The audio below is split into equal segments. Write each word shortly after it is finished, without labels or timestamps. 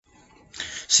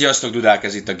Sziasztok, Dudák,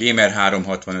 ez itt a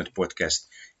Gamer365 Podcast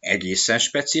egészen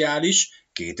speciális,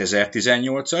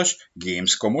 2018-as,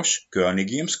 Gamescomos,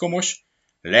 Kölni Gamescomos,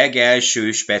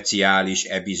 legelső speciális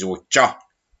epizódja.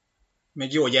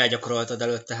 Még jó, hogy elgyakoroltad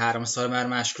előtte 3-szor, mert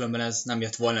máskülönben ez nem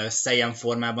jött volna össze ilyen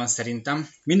formában szerintem.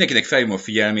 Mindenkinek felhívom a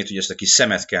figyelmét, hogy ezt a kis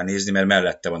szemet kell nézni, mert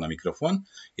mellette van a mikrofon,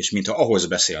 és mintha ahhoz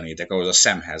beszélnétek, ahhoz a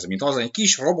szemhez, mint az egy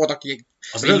kis robot, aki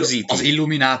rögzíti. Az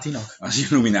Illuminátinak? Az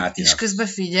Illuminátinak. És közben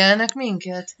figyelnek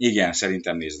minket? Igen,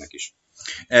 szerintem néznek is.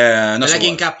 De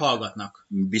leginkább hallgatnak.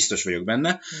 Biztos vagyok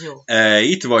benne. Jó.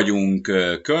 Itt vagyunk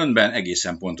Kölnben,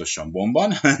 egészen pontosan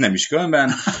Bonban, nem is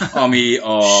Kölnben, ami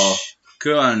a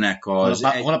Kölnnek az...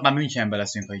 Holnap már Münchenben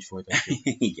leszünk, ha így folytatjuk.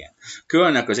 Igen.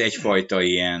 Kölnnek az egyfajta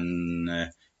ilyen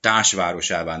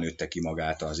társvárosává nőtte ki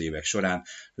magát az évek során,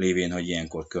 lévén, hogy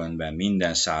ilyenkor Kölnben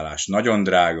minden szállás nagyon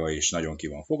drága és nagyon ki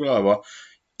van foglalva.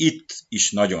 Itt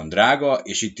is nagyon drága,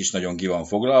 és itt is nagyon ki van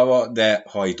foglalva, de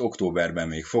ha itt októberben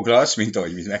még foglalsz, mint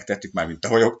ahogy mi megtettük már, mint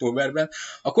tavaly októberben,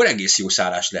 akkor egész jó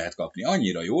szállást lehet kapni.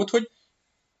 Annyira jót, hogy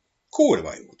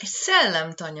kurva jót. Egy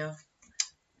szellemtanya.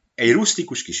 Egy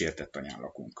rusztikus kísértett tanyán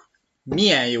lakunk.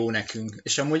 Milyen jó nekünk.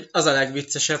 És amúgy az a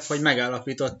legviccesebb, hogy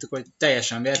megállapítottuk, hogy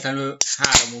teljesen véletlenül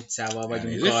 3 utcával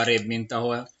vagyunk arrébb, mint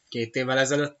ahol 2 évvel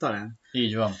ezelőtt talán.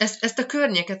 Így van. Ezt a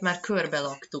környéket már körbe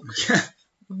laktuk.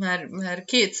 Már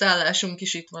 2 szállásunk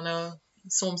is itt van a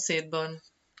szomszédban.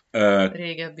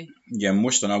 Régebbi. Igen,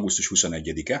 mostan augusztus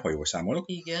 21-e, ha jól számolok.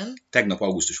 Igen. Tegnap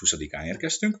augusztus 20-án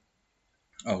érkeztünk,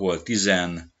 ahol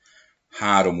 13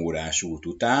 órás út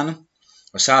után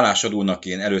a szállásadónak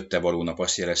én előtte való nap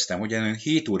azt jeleztem, hogy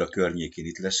 7 óra környékén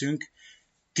itt leszünk,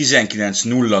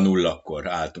 19:00-kor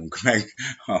álltunk meg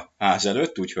a ház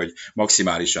előtt, úgyhogy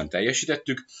maximálisan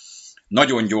teljesítettük.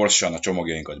 Nagyon gyorsan a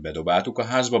csomagjainkat bedobáltuk a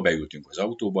házba, beültünk az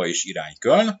autóba, és irány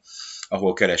Köln,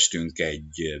 ahol kerestünk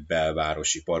egy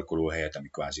belvárosi parkolóhelyet, ami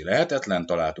kvázi lehetetlen,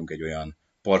 találtunk egy olyan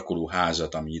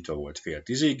parkolóházat, ami nyitva volt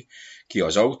 9:30, ki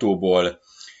az autóból.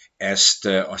 Ezt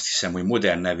azt hiszem, hogy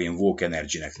modern nevén Walk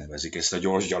Energy-nek nevezik, ezt a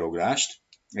gyors gyaloglást.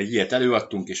 Egy ilyet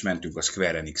előadtunk, és mentünk a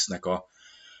Square Enixnek a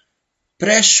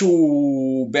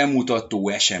pre-show bemutató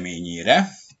eseményére,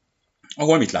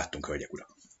 ahol mit láttunk, hölgyek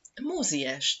urak?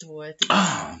 Moziest volt.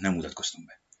 Nem mutatkoztunk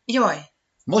be. Jaj.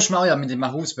 Most már olyan, mint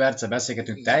már 20 perce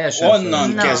beszélgetünk teljesen.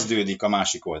 Onnan kezdődik a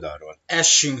másik oldalról.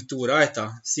 Essünk túl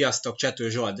rajta. Sziasztok, Csető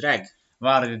Zsolt, Reg.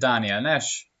 Várdi Dániel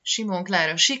Nes. Simon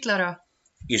Klára Siklara.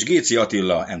 És Géci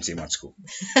Attila, MC Mackó.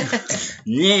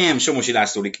 Nem, Somosi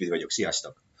László Likvid vagyok,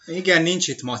 sziasztok! Igen, nincs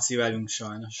itt Maci velünk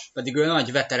sajnos. Pedig ő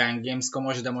nagy veterán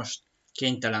Gamescomos, de most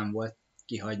kénytelen volt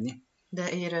kihagyni. De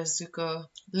érezzük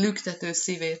a lüktető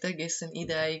szívét egészen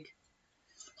idáig.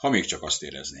 Ha még csak azt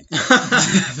éreznénk.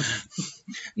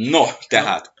 No,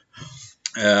 tehát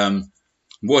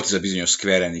volt ez a bizonyos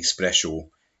Square Enix pre-show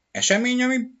esemény,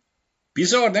 ami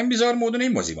nem bizarr módon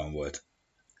egy moziban volt.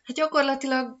 Hát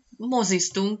gyakorlatilag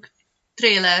moziztunk,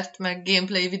 trélert, meg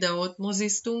gameplay videót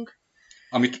moziztunk.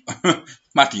 Amit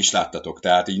már ti is láttatok,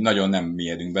 tehát így nagyon nem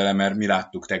mélyedünk bele, mert mi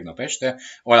láttuk tegnap este,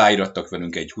 aláírattak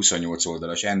velünk egy 28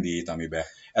 oldalas NDA-t, amiben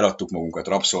eladtuk magunkat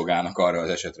rabszolgának arra az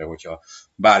esetre, hogyha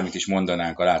bármit is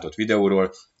mondanánk a látott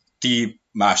videóról. Ti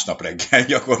másnap reggel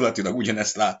gyakorlatilag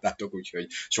ugyanezt láttátok, úgyhogy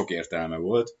sok értelme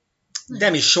volt. De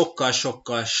mi sokkal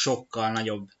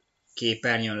nagyobb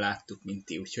képernyőn láttuk, mint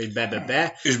ti, úgyhogy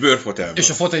be. És bőrfotelben. És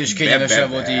a fotel is kényelmesen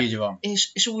volt, így van.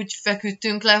 És úgy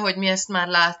feküdtünk le, hogy mi ezt már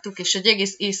láttuk, és egy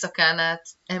egész éjszakán át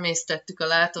emésztettük a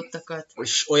látottakat.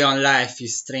 És olyan Life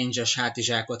is Strange-es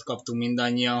hátizsákot kaptunk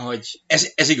mindannyian, hogy...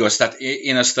 Ez igaz, tehát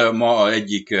én ezt ma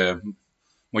egyik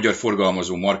magyar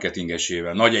forgalmazó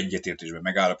marketingesével nagy egyetértésben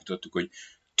megállapítottuk, hogy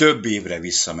több évre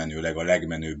visszamenőleg a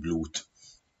legmenőbb loot,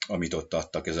 amit ott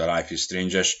adtak, ez a Life is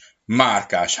Strange-es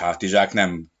márkás hátizsák,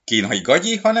 nem kínai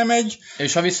gagyi, hanem egy...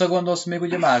 És ha visszagondolsz, még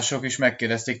ugye mások is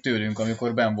megkérdezték tőlünk,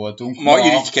 amikor benn voltunk. Ma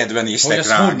irigykedve néztek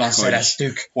ránk, honnan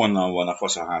szereztük. Honnan van a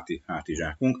fasz a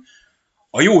hátizsákunk.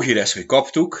 A jó hír ez, hogy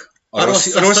kaptuk, a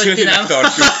rossz hír, hogy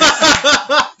megtartjuk.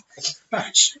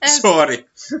 Sorry.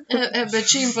 Ebbe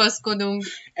csimpaszkodunk.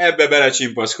 Ebbe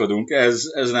belecsimpaszkodunk,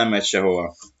 ez nem megy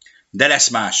sehova. De lesz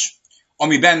más.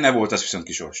 Ami benne volt, azt viszont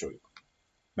kisorsoljuk.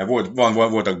 Mert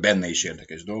voltak benne is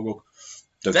érdekes dolgok.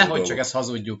 Dehogy csak ezt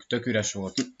hazudjuk, tök üres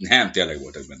volt. Nem, tényleg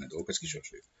voltak benne dolgok, ezt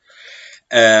kisorsoljuk.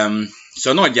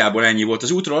 Szóval nagyjából ennyi volt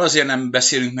az útról, azért nem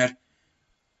beszélünk, mert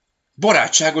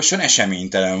barátságosan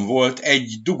eseménytelen volt,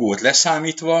 egy dugót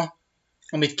leszámítva.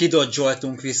 Amit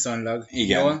kidodzsoltunk viszonylag.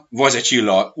 Igen, jól. Vaze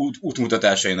Csilla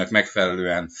útmutatásainak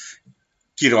megfelelően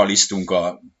kiraliztunk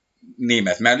a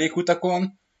német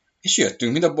mellékutakon, és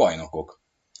jöttünk, mint a bajnokok.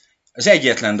 Az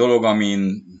egyetlen dolog,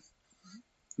 amin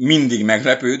mindig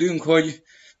meglepődünk, hogy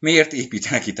Miért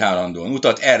építenek itt állandóan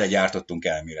utat? Erre gyártottunk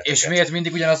elméleteket. És miért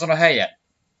mindig ugyanazon a helyen?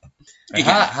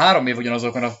 Igen. 3 év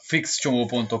ugyanazokon a fix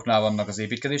csomópontoknál vannak az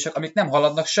építkezések, amik nem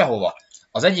haladnak sehova.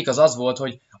 Az egyik az volt,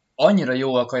 hogy annyira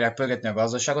jól akarják pörgetni a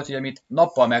gazdaságot, hogy amit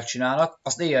nappal megcsinálnak,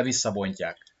 azt éjjel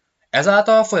visszabontják.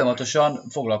 Ezáltal folyamatosan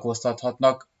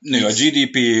foglalkoztathatnak. Nő a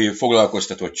GDP,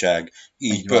 foglalkoztatottság,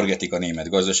 így pörgetik a német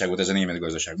gazdaságot, ez a német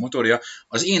gazdaság motorja.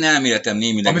 Az én elméletem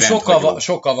némileg ami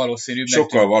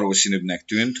sokkal valószínűbbnek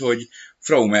tűnt, hogy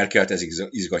Frau Merkelt ez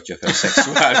izgatja fel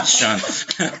szexuálisan.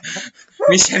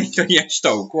 Mi szerint, hogy ilyen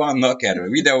stauk vannak, erről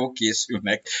videók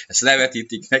készülnek, ezt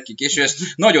levetítik nekik, és ő ezt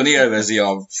nagyon élvezi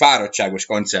a fáradtságos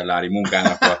kancellári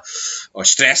munkának a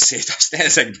stresszét, azt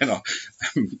ezekben a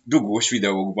dugós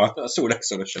videókban, a szó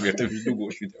legszorosabb értelmű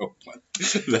dugós videókban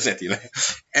vezeti le.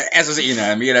 Ez az én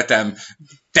elméletem,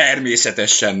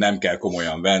 természetesen nem kell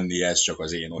komolyan venni, ez csak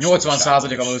az én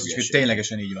 80%-a valószínű, hogy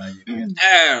ténylegesen így van egyébként.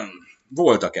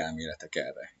 Voltak elméletek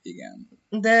erre, igen.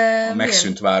 De a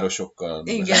megszűnt városokkal.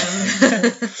 Igen.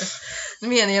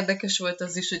 Milyen érdekes volt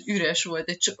az is, hogy üres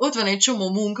volt. Ott van egy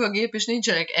csomó munkagép, és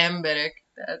nincsenek emberek.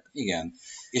 Tehát... Igen.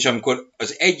 És amikor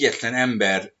az egyetlen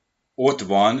ember ott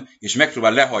van, és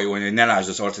megpróbál lehajolni, hogy ne lásd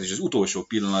az arcát, és az utolsó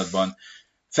pillanatban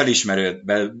felismered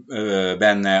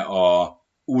benne a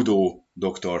Udo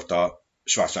doktort a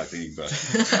Schwarzwald-klinikből.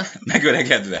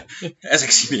 Megöregedve. Ezek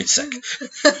színészek.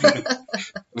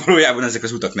 Valójában ezek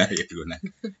az utak nem épülnek.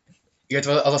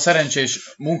 Illetve az a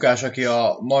szerencsés munkás, aki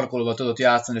a markolóba tudott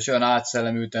játszani, és olyan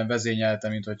átszellemülten vezényelte,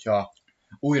 mint hogyha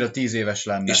újra 10 éves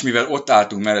lenne. És mivel ott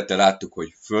álltunk mellette, láttuk,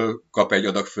 hogy fölkap egy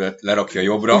adag fölet, lerakja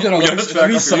jobbra, ugyanazt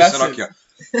visszarakja.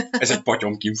 Ez egy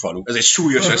Potyomkin-falu. Ez egy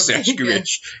súlyos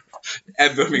összeesküvés.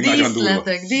 Ebből még nagyon durva.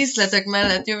 Díszletek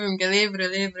mellett jövünk el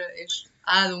évről évre, és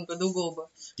állunk a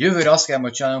dugóba. Jövőre azt kell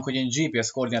majd csinálnunk, hogy egy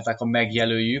GPS koordinátákkal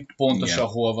megjelöljük, pontosan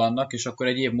hol vannak, és akkor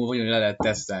egy év múlva le lehet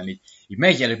tesztelni. Így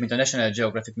megjelöljük, mint a National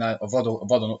Geographic-nál a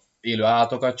vadon élő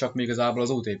állatokat, csak még igazából az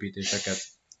útépítéseket.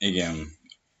 Igen.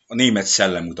 A német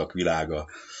szellemutak világa.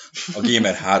 A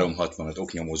Gamer 365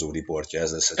 oknyomozó riportja,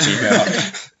 ez lesz a címe.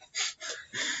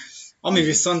 Ami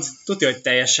viszont tudja, hogy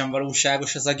teljesen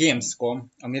valóságos, ez a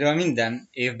Gamescom, amiről minden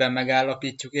évben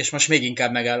megállapítjuk, és most még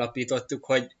inkább megállapítottuk,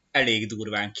 hogy elég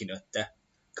durván kinőtte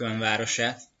Köln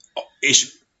városát.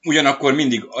 És ugyanakkor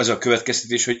mindig az a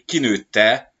következtetés, hogy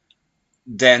kinőtte,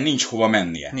 de nincs hova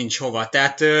mennie. Nincs hova.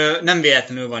 Tehát nem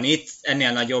véletlenül van itt,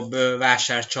 ennél nagyobb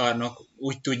vásárcsarnok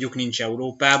úgy tudjuk nincs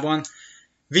Európában,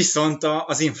 viszont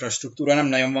az infrastruktúra nem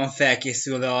nagyon van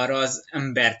felkészülve arra az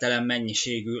embertelen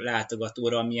mennyiségű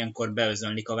látogatóra, ami ilyenkor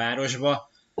beözönlik a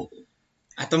városba.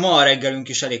 Hát a ma reggelünk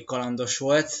is elég kalandos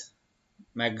volt,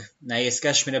 meg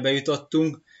nehézkes, mire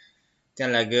bejutottunk.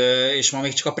 Tényleg, és ma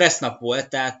még csak a pressznap volt,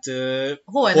 tehát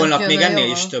holnap még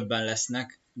ennél is többen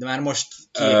lesznek. De már most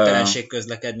képtelenség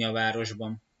közlekedni a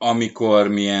városban. Amikor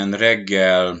milyen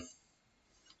reggel,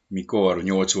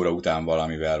 8 óra után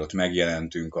valamivel ott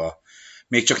megjelentünk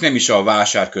még csak nem is a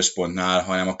vásárközpontnál,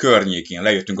 hanem a környékén,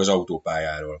 lejöttünk az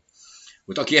autópályáról.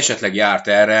 Ott aki esetleg járt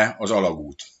erre, az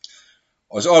alagút.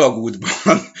 Az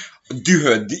alagútban a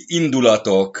dühöd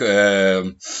indulatok,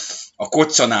 a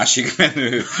koccanásig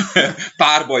menő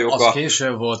párbajok. Az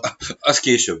később volt. Az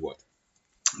később volt.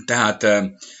 Tehát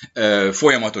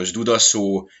folyamatos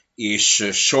dudaszó, és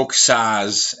sok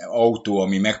száz autó,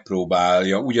 ami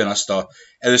megpróbálja ugyanazt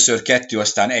először 2,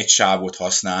 aztán 1 sávot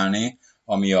használni,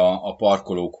 ami a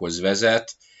parkolókhoz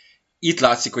vezet. Itt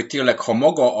látszik, hogy tényleg, ha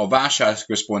maga a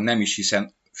vásárközpont nem is,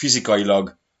 hiszen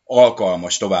fizikailag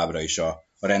alkalmas továbbra is a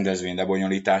rendezvény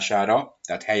lebonyolítására,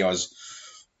 tehát hely az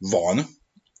van,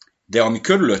 de ami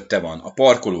körülötte van, a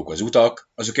parkolók, az utak,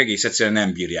 azok egész egyszerűen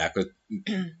nem bírják.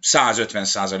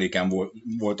 150%-án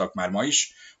voltak már ma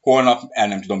is, holnap el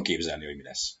nem tudom képzelni, hogy mi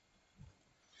lesz.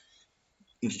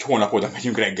 Úgyhogy holnap oda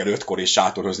megyünk reggel 5-kor, és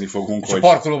sátorozni fogunk. És a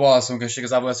parkolóba alszunk, és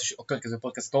igazából ezt is a következő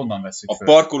podcastot onnan veszünk föl.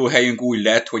 A parkolóhelyünk úgy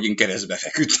lett, hogy én keresztbe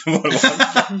feküdtem valahol,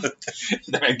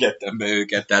 de engedtem be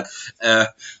őket. Tehát,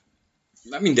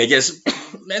 mindegy, ez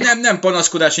nem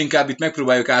panaszkodás, inkább itt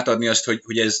megpróbáljuk átadni azt,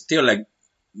 hogy ez tényleg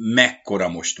mekkora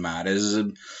most már. Ez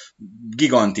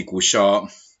gigantikus.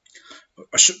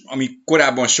 Ami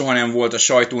korábban soha nem volt a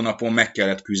sajtónapon, meg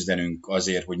kellett küzdenünk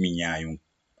azért, hogy mindnyájunk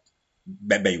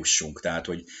bejussunk, tehát,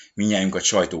 hogy mindnyájunkat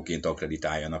sajtóként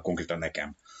akkreditáljanak, konkrétan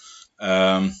nekem.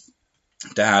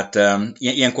 Tehát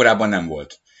ilyen korábban nem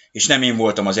volt. És nem én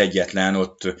voltam az egyetlen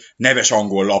ott neves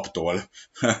angol laptól,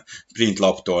 print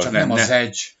laptól. Csak nem az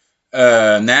Edge.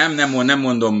 Nem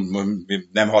mondom,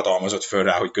 nem hatalmazott föl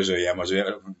rá, hogy közöljem az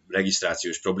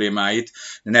regisztrációs problémáit.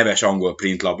 Neves angol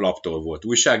print laptól volt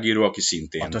újságíró, aki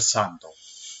szintén... A Santo.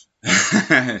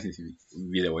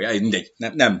 videója, mindegy,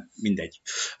 nem mindegy.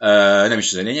 Nem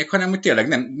is ez a lényeg, hanem hogy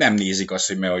tényleg nem nézik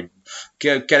azt, hogy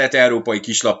kelet-európai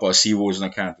kislappal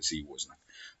szívóznak, hát szívóznak.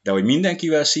 De hogy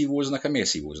mindenkivel szívóznak, hát miért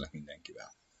szívóznak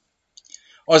mindenkivel?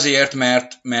 Azért,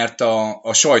 mert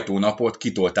a sajtónapot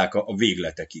kitolták a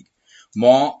végletekig.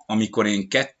 Ma, amikor én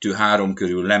 2-3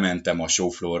 körül lementem a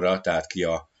showfloorra, tehát ki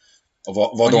a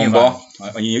vadonba,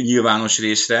 a nyilvános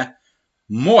részre,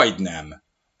 majdnem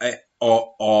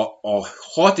a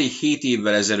 6-7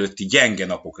 évvel ezelőtti gyengébb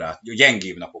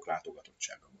napok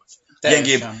látogatottsága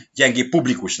volt. Gyengébb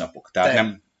publikus napok. Tehát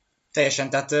nem... Teljesen,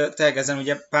 tehát tényleg ezen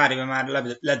ugye pár éve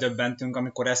már ledöbbentünk,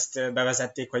 amikor ezt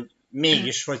bevezették, hogy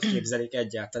mégis hogy képzelik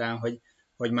egyáltalán,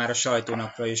 hogy már a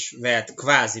sajtónapra is vehet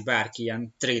kvázi bárki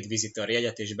ilyen trade visitor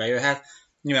jegyet és bejöhet.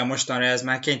 Nyilván mostanra ez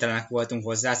már kénytelenek voltunk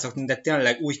hozzászokni, de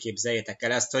tényleg úgy képzeljétek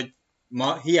el ezt, hogy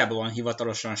ma hiába van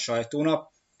hivatalosan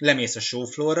sajtónap, lemész a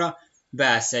showfloorra,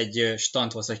 beállsz egy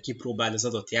standhoz, hogy kipróbáld az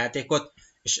adott játékot,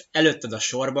 és előtted a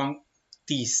sorban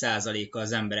 10%-a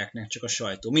az embereknek csak a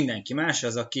sajtó. Mindenki más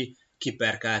az, aki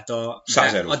kiperkálta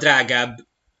a drágább,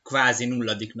 kvázi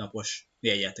nulladik napos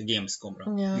jegyet a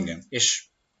Gamescomra. Ja. Igen. És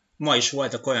ma is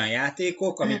voltak olyan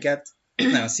játékok, amiket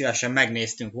nagyon szívesen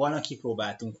megnéztünk volna,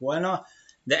 kipróbáltunk volna,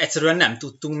 de egyszerűen nem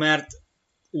tudtunk, mert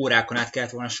órákon át kellett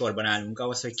volna sorban állnunk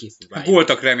ahhoz, hogy kipróbáljuk.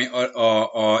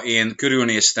 Voltak én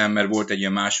körülnéztem, mert volt egy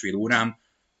ilyen 1,5 órám,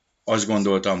 azt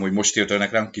gondoltam, hogy most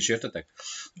értenek rám, kísértetek?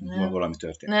 Nem. Valami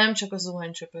történt. Nem, csak a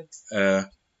zuhanycsöpög.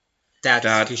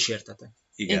 Tehát kísértetek.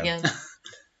 Igen.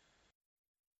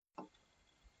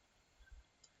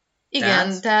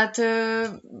 Igen, tehát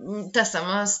teszem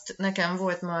azt, nekem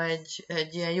volt ma egy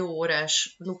ilyen jó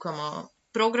órás lukam a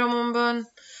programomban,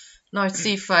 nagy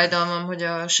szívfájdalmam, hogy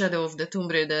a Shadow of the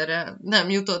Tomb Raiderre nem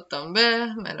jutottam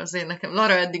be, mert azért nekem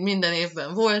Lara eddig minden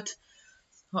évben volt,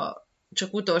 ha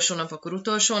csak utolsó nap, akkor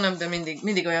utolsó nap, de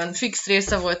mindig olyan fix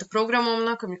része volt a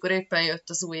programomnak, amikor éppen jött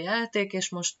az új játék, és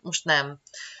most nem.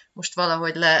 Most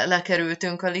valahogy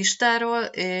lekerültünk a listáról,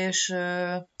 és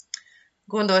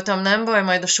gondoltam, nem baj,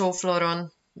 majd a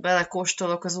showflooron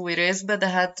belekóstolok az új részbe, de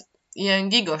hát ilyen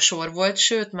gigasor volt,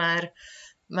 sőt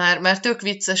már tök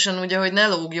viccesen, ugye, hogy ne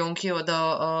lógjon ki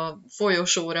oda a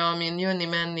folyosóra, amin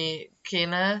jönni-menni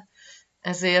kéne,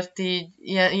 ezért így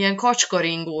ilyen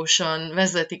kacskaringósan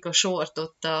vezetik a sort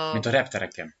ott Mint a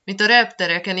reptereken. Mint a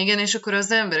reptereken, igen, és akkor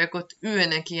az emberek ott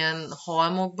ülnek ilyen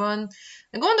halmokban.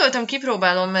 Gondoltam,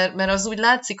 kipróbálom, mert az úgy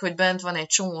látszik, hogy bent van egy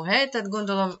csomó hely, tehát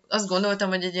azt gondoltam,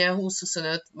 hogy egy ilyen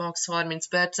 20-25, max. 30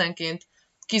 percenként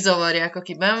kizavarják,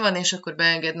 aki benn van, és akkor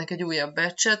beengednek egy újabb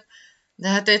batchet, de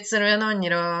hát egyszerűen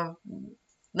annyira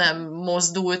nem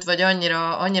mozdult, vagy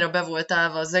annyira be volt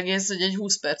állva az egész, hogy egy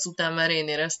 20 perc után már én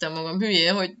éreztem magam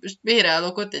hülyén, hogy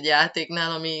bérálok ott egy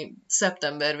játéknál, ami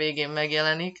szeptember végén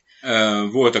megjelenik.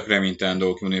 Voltak reménytelen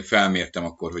dolgok, én felmértem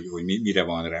akkor, hogy mire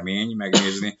van remény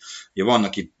megnézni. Ugye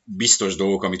vannak itt biztos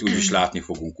dolgok, amit úgyis látni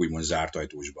fogunk, úgymond zárt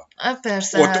ajtósba.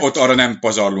 Persze. Ott arra nem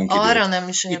pazarlunk időt. Arra nem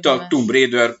is itt a Tomb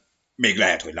Raider még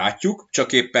lehet, hogy látjuk,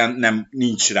 csak éppen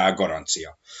nincs rá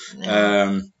garancia.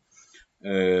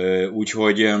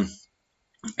 Úgyhogy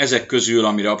ezek közül,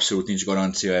 amire abszolút nincs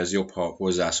garancia, ez jobb, ha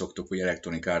hozzászoktok, hogy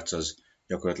Electronic Arts az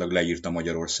gyakorlatilag leírta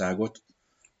Magyarországot,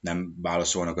 nem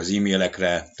válaszolnak az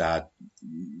e-mailekre, tehát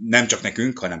nem csak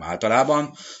nekünk, hanem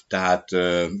általában, tehát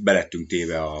belettünk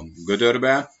téve a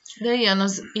gödörbe. De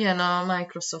ilyen a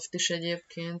Microsoft is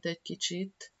egyébként egy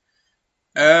kicsit.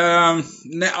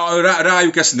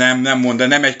 Rájuk ezt nem mond, de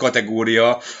nem egy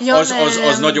kategória. Ja,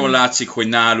 az nagyon látszik, hogy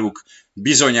náluk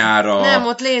bizonyára... Nem,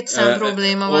 ott létszám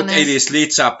probléma van. Ott egyrészt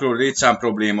létszám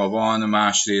probléma van,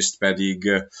 másrészt pedig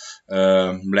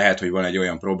lehet, hogy van egy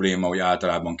olyan probléma, hogy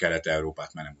általában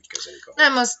Kelet-Európát már nem úgy kezelik.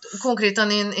 Nem, azt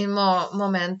konkrétan én ma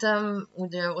mentem,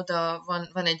 ugye oda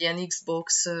van egy ilyen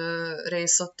Xbox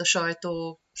rész ott a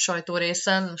sajtó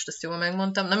részen, most ezt jól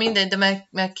megmondtam, na mindegy, de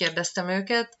megkérdeztem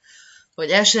őket, hogy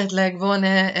esetleg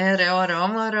van-e erre, arra,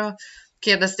 amarra.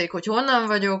 Kérdezték, hogy honnan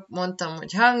vagyok, mondtam,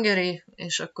 hogy Hungary,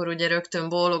 és akkor ugye rögtön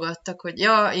bólogattak, hogy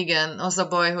ja, igen, az a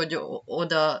baj, hogy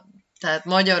oda, tehát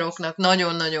magyaroknak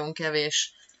nagyon-nagyon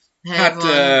kevés hely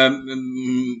van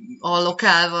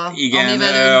allokálva, igen,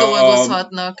 amivel ők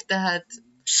dolgozhatnak, tehát...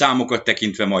 Számokat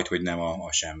tekintve majdhogy nem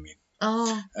a semmi.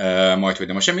 Majdhogy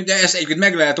nem a semmi, de ez egyébként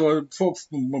meg lehet,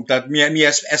 tehát mi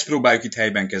ezt próbáljuk itt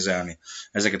helyben kezelni,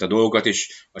 ezeket a dolgokat,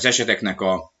 és az eseteknek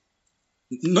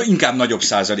inkább nagyobb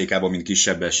százalékában, mint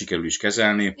kisebbel sikerül is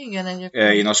kezelni. Igen,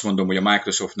 egyébként. Én azt mondom, hogy a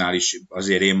Microsoftnál is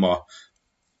azért én ma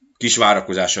kis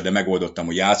várakozással, de megoldottam,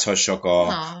 hogy játszhassak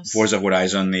a Forza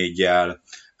Horizon 4-jel.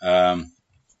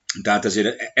 Tehát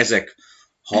azért ezek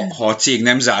ha a cég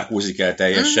nem zárkózik el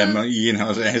teljesen, ilyen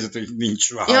az a helyzet, hogy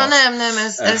nincs válasz. Ja, nem,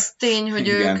 ez tény, hogy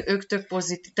ők tök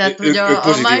pozitív. Tehát, hogy Ők a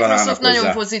pozitívan Microsoft állnak nagyon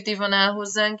hozzá. pozitívan áll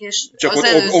hozzánk, és Csak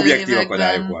az ott objektív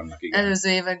akadályok vannak. Igen. előző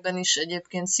években is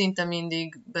egyébként szinte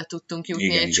mindig be tudtunk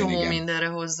jutni egy csomó mindenre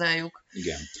hozzájuk.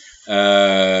 Igen.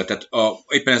 Tehát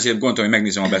éppen ezért gondoltam, hogy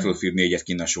megnézem a Battlefield 4-et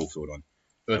kinn a showflooron.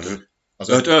 5.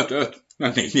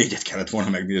 4-et kellett volna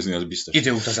megnézni, az biztos.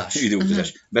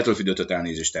 Időutazás. Battlefield 5-öt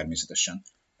elnézést természetesen.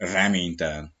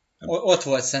 Reménytelen. Ott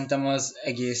volt szerintem az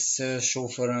egész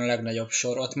showflooron a legnagyobb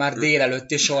sor. Ott már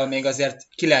délelőtt is, ahol még azért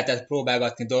ki lehetett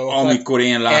próbálgatni dolgokat. Amikor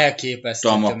én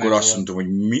láttam, akkor azt mondtam, hogy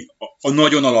a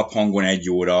nagyon alaphangon 1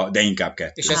 óra, de inkább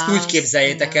 2. És ezt úgy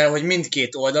képzeljétek el, hogy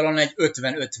mindkét oldalon egy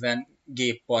 50-50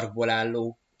 gépparkból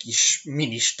álló kis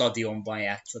mini stadionban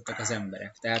játszottak az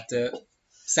emberek. Tehát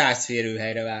 100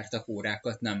 férőhelyre vártak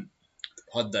órákat, nem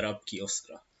 6 darab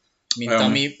kioszkra. Mint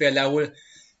ami például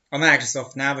a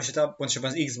Microsoftnál, vagy pontosabban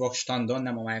az Xbox standon,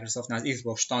 nem a Microsoftnál, az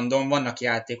Xbox standon vannak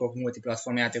játékok,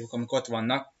 multiplatform játékok, amik ott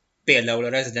vannak. Például a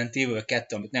Resident Evil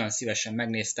 2, amit nagyon szívesen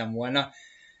megnéztem volna.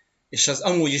 És az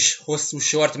amúgy is hosszú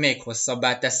sort még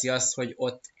hosszabbá teszi azt, hogy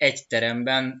ott egy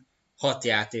teremben 6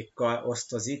 játékkal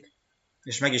osztozik.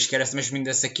 És meg is kérdeztem, és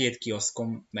mindössze 2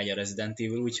 kioszkon megy a Resident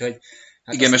Evil, úgyhogy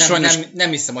hát igen, nem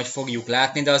hiszem, hogy fogjuk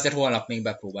látni, de azért holnap még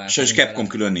bepróbálunk. És Capcom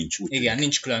külön nincs. Igen,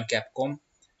 nincs külön Capcom,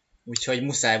 úgyhogy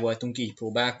muszáj voltunk így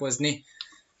próbálkozni,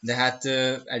 de hát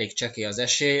elég csekély az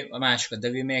esély. A másik a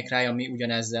Devil May Cry, ami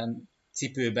ugyanezen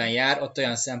cipőben jár, ott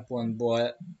olyan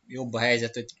szempontból jobb a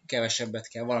helyzet, hogy kevesebbet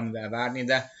kell valamivel várni,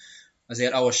 de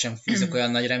azért ahhoz sem fűzök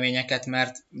olyan nagy reményeket,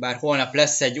 mert bár holnap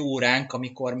lesz egy óránk,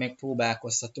 amikor még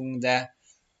próbálkozhatunk, de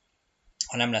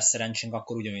ha nem lesz szerencsénk,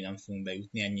 akkor ugyanúgy nem fogunk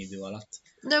bejutni ennyi idő alatt.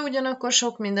 De ugyanakkor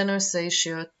sok minden össze is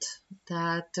jött.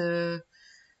 Tehát,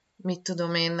 mit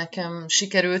tudom én, nekem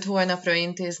sikerült holnapra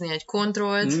intézni egy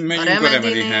kontrollt a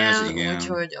Remedy-nél,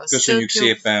 úgyhogy az köszönjük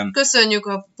szépen. Köszönjük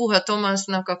a Puha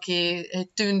Tomasznak, aki egy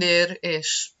tündér,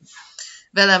 és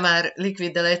vele már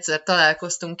Liquiddel egyszer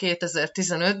találkoztunk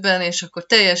 2015-ben, és akkor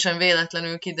teljesen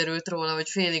véletlenül kiderült róla, hogy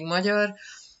félig magyar,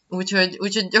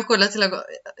 úgyhogy gyakorlatilag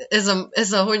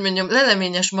ez a, hogy mondjam,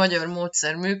 leleményes magyar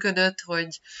módszer működött,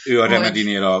 hogy... Ő a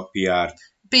Remedy-nél a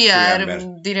PR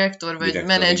direktor, vagy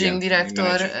managing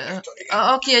direktor,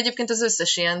 aki egyébként az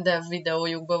összes ilyen dev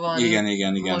videójukban van.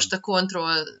 Igen. Most a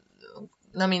Control,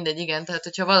 na mindegy, igen, tehát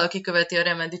hogyha valaki követi a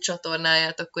Remedy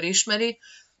csatornáját, akkor ismeri,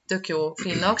 tök jó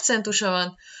finn akcentusa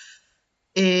van,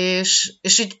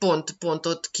 és így pont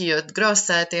ott kijött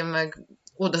Grasszát, én meg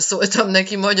odaszóltam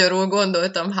neki magyarul,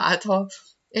 gondoltam ha,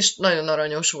 és nagyon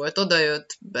aranyos volt,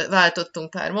 odajött, váltottunk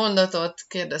pár mondatot,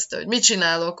 kérdezte, hogy mit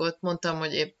csinálok ott, mondtam,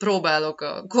 hogy én próbálok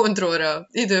a kontrollra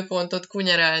időpontot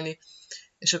kunyerálni,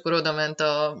 és akkor oda ment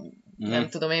nem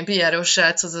tudom én, PR-os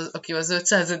srác, aki az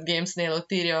 505 Games-nél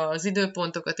ott írja az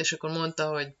időpontokat, és akkor mondta,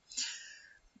 hogy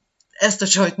ezt a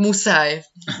csajt muszáj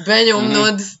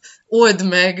benyomnod, old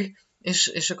meg,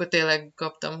 és akkor tényleg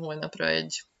kaptam holnapra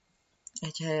egy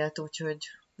helyet, úgyhogy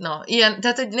na, ilyen,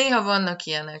 tehát hogy néha vannak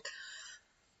ilyenek.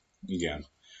 Igen.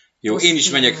 Jó, én is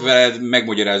megyek veled,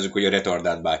 megmagyarázzuk, hogy a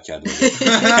retardált bátyád vagyok.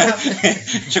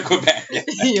 És akkor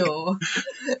Jó.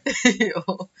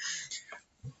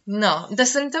 Na, de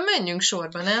szerintem menjünk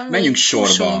sorba, nem? Menjünk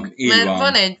sorba, mert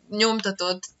van egy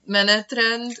nyomtatott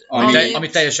menetrend, ami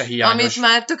teljesen hiányos. Amit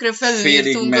már tökre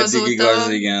felülírtunk azóta, igaz,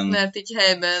 igen. mert így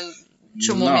helyben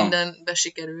csomó minden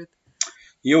besikerült.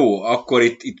 Jó, akkor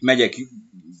itt megyek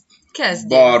Kezdjük.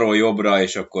 Balról jobbra,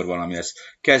 és akkor valami lesz.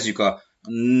 Kezdjük a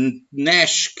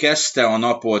NES kezdte a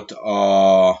napot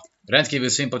a... Rendkívül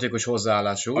szimpatikus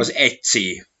hozzáállású. Az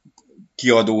 1C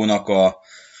kiadónak a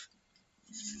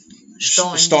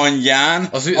standján,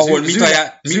 ahol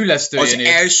az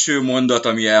első mondat,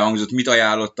 ami elhangzott, mit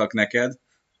ajánlottak neked?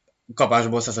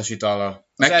 Kapásból szeszes itallal.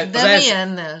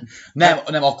 Milyennel?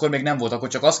 Nem, akkor még nem volt, akkor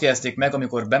csak azt kérdezték meg,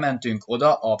 amikor bementünk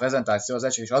oda a prezentáció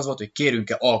az és az volt, hogy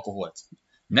kérünk-e alkoholt.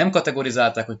 Nem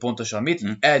kategorizálták, hogy pontosan mit,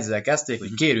 ezzel kezdték,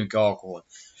 hogy kérünk-e alkoholt.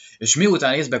 És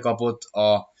miután észbe kapott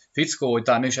a fickó, hogy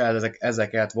talán mégis ezzel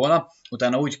kellett volna,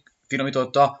 utána úgy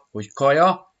finomította, hogy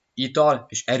kaja, ital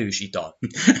és erős ital.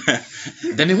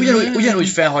 De még ugyanúgy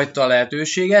felhagyta a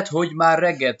lehetőséget, hogy már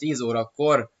reggel 10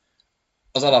 órakor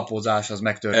az alapozás az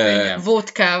megtörténjen.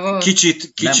 Vodkával.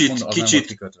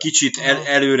 Kicsit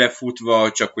előre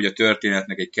futva, csak hogy a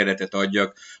történetnek egy keretet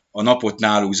adjak. A napot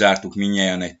náluk zártuk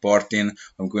mindnyájan egy partin,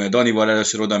 amikor a Danival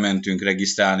először oda mentünk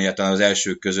regisztrálni, hát az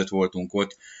elsők között voltunk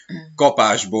ott.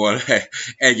 Kapásból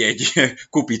egy-egy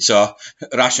kupica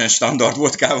Russian standard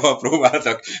vodkával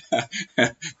próbáltak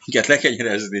minket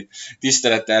lekenyerezni.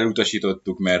 Tisztelettel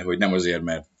elutasítottuk, mert hogy nem azért,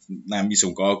 mert nem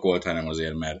iszunk alkoholt, hanem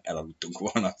azért, mert elaludtunk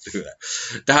volna tőle.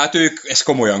 Tehát ők ezt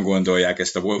komolyan gondolják,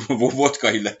 ezt a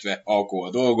vodka, illetve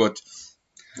alkohol dolgot.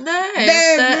 De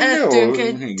ettünk jó,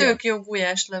 egy igen. tök jó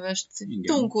gulyáslevest,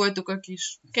 tunkoltuk a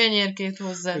kis kenyérkét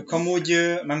hozzá. Ők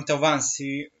amúgy, nem tudom,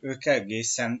 Vanszi, ők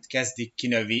egészen kezdik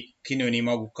kinőni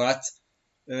magukat.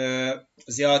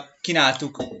 Azért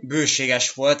kínáltuk,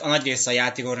 bőséges volt, a nagy része a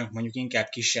játékoknak mondjuk inkább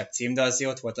kisebb cím, de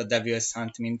azért ott volt a Devil's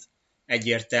Hunt, mint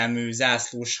egyértelmű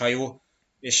zászlós hajó,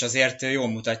 és azért jól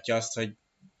mutatja azt, hogy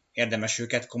érdemes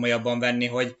őket komolyabban venni,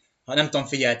 hogy ha nem tudom,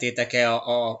 figyeltétek-e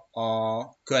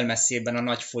a Kölmesszében a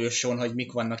nagy folyosón, hogy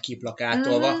mik vannak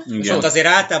kiplakátolva, és ott azért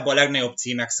általában a legnagyobb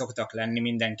címek szoktak lenni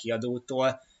minden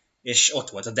kiadótól, és ott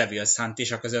volt a Devil's Hunt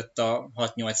is, a között a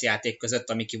 6-8 játék között,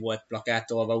 ami ki volt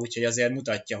plakátolva, úgyhogy azért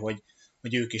mutatja,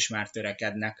 hogy ők is már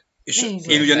törekednek. És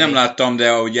én ugye nem láttam,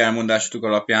 de ahogy elmondásotok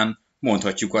alapján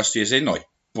mondhatjuk azt, hogy ez egy nagy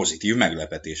pozitív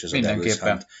meglepetés ez a Devil's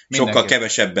Hunt. Sokkal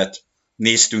kevesebbet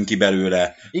néztünk ki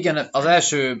belőle. Igen, az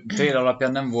első trailer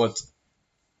alapján nem volt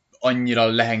annyira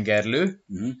lehengerlő,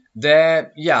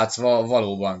 de játszva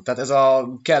valóban. Tehát ez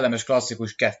a kellemes,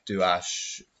 klasszikus 2-ás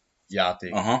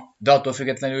játék. Aha. De attól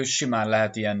függetlenül simán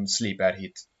lehet ilyen sleeper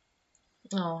hit.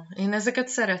 Én ezeket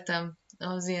szeretem,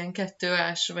 az ilyen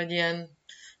 2-ás, vagy ilyen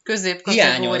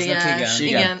középkategóriás.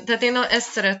 Igen. Tehát én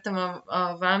ezt szerettem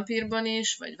a Vampire-ban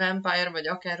is, vagy Vampire, vagy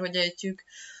akárhogy ejtjük.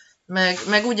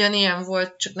 Meg ugyanilyen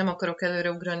volt, csak nem akarok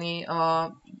előreugrani,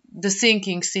 a The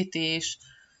Sinking City is,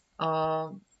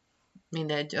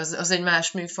 mindegy, az egy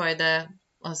más műfaj, de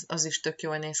az is tök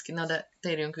jól néz ki. Na de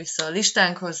térjünk vissza a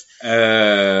listánkhoz.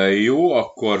 Jó,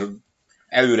 akkor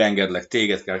előreengedlek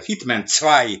téged kell. Hitman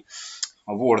 2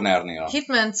 a Warnernél.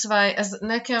 Hitman 2, ez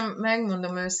nekem,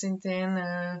 megmondom őszintén,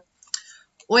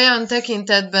 olyan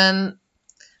tekintetben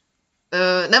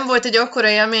nem volt egy akkora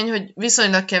élmény, hogy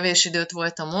viszonylag kevés időt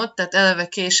voltam ott, tehát eleve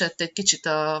késett egy kicsit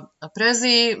a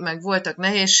prezi, meg voltak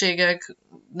nehézségek,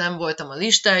 nem voltam a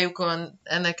listájukon,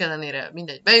 ennek ellenére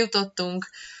mindegy bejutottunk,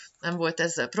 nem volt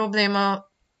ezzel probléma,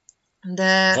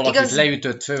 de valakit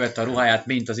leütött, fölvette a ruháját,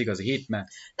 mint az igazi Hitman.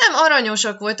 Nem,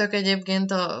 aranyosak voltak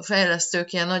egyébként a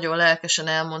fejlesztők, ilyen nagyon lelkesen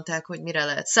elmondták, hogy mire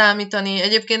lehet számítani.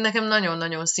 Egyébként nekem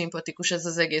nagyon-nagyon szimpatikus ez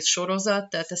az egész sorozat,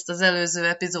 tehát ezt az előző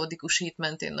epizódikus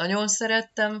Hitmant én nagyon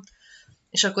szerettem,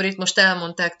 és akkor itt most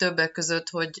elmondták többek között,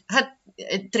 hogy hát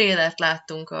egy trélert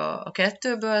láttunk a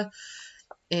 2-ből,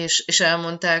 és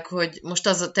elmondták, hogy most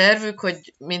az a tervük,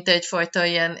 hogy mint egyfajta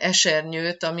ilyen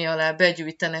esernyőt, ami alá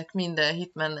begyűjtenek minden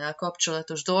Hitmannel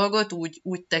kapcsolatos dolgot,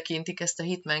 úgy tekintik ezt a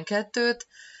Hitman 2-t,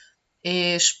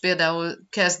 és például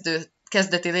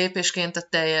kezdeti lépésként a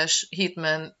teljes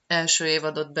Hitman első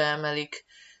évadot beemelik.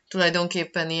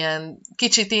 Tulajdonképpen ilyen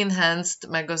kicsit enhanced,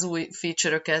 meg az új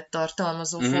feature-öket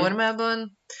tartalmazó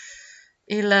formában.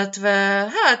 Illetve,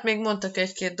 hát még mondtak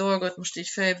egy-két dolgot, most így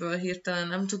fejből hirtelen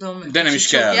nem tudom. De nem is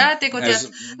kell. Játékot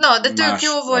na, de tök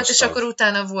jó volt, és akkor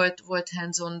utána volt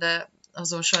hands-on, de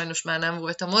azon sajnos már nem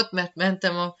voltam ott, mert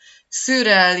mentem a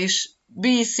szürreális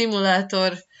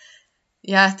B-szimulátor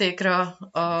játékra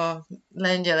a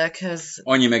lengyelekhez.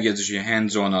 Annyi megjegyzés, hogy a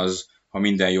hands-on az, ha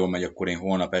minden jól megy, akkor én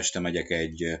holnap este megyek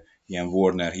egy ilyen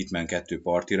Warner Hitman 2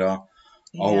 partira,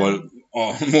 igen. Ahol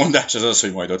a mondás az,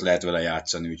 hogy majd ott lehet vele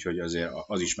játszani, úgyhogy azért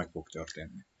az is meg fog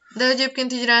történni. De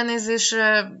egyébként így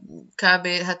ránézésre kb.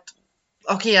 Hát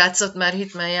aki játszott már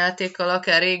Hitman játékkal,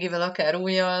 akár régivel, akár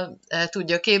újjal, el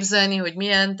tudja képzelni, hogy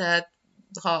milyen, tehát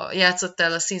ha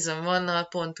játszottál a Season 1-nal,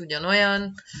 pont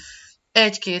ugyanolyan.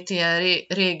 Egy-két ilyen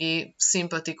régi,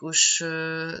 szimpatikus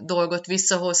dolgot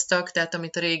visszahoztak, tehát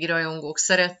amit a régi rajongók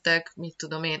szerettek, mit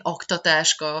tudom én,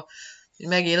 aktatáska,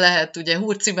 megint lehet ugye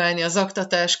hurcibálni az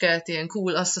aktatáskát, ilyen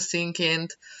cool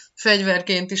assassinként,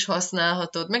 fegyverként is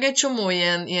használhatod, meg egy csomó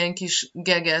ilyen kis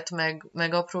geget,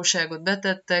 meg apróságot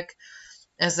betettek,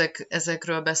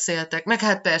 ezekről beszéltek. Meg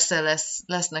hát persze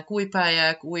lesznek új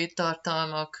pályák, új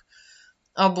tartalmak,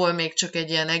 abból még csak egy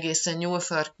ilyen egészen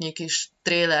nyúlfarknyi kis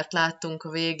trélert láttunk a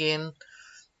végén,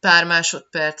 pár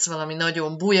másodperc, valami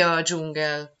nagyon buja a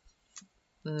dzsungel.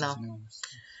 Na.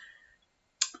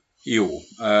 Jó.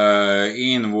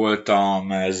 Én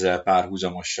voltam ezzel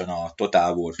párhuzamosan a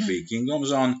Total War Three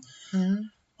Kingdoms-on,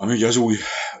 ami ugye az új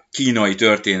kínai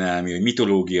történelmi, vagy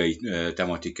mitológiai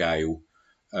tematikájú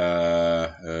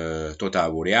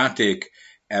Total War játék.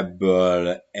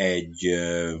 Ebből egy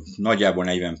nagyjából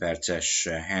 40 perces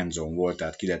hands-on volt,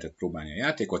 tehát ki lehetett próbálni a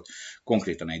játékot.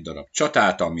 Konkrétan egy darab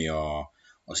csatát, ami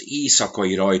az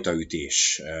éjszakai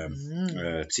rajtaütés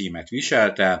címet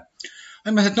viselte.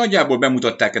 Hát nagyjából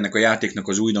bemutatták ennek a játéknak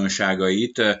az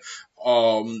újdonságait.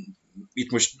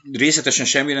 itt most részletesen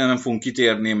semmire nem fogunk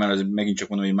kitérni, mert ez megint csak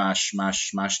mondom, hogy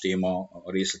más téma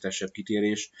a részletesebb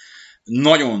kitérés.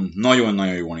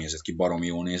 Nagyon-nagyon jól nézett ki, baromi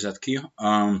jól nézett ki.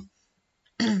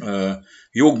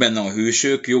 Jók benne a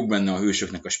hősök, jók benne a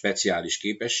hősöknek a speciális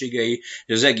képességei,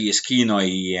 és az egész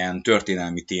kínai ilyen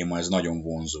történelmi téma, ez nagyon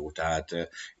vonzó, tehát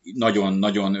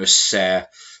nagyon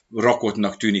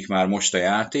összerakottnak tűnik már most a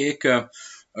játék.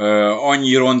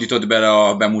 Annyi rondított bele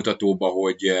a bemutatóba,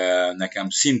 hogy nekem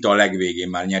szinte a legvégén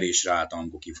már nyerésre állt,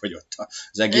 amikor kifogyott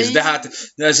az egész. De hát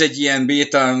ez egy ilyen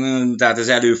béta, tehát ez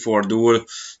előfordul,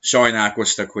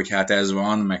 sajnálkoztak, hogy hát ez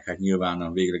van, meg hát nyilván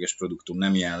a végleges produktum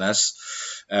nem ilyen lesz,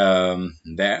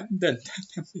 de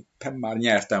már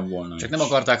nyertem volna. Csak nem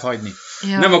akarták hagyni.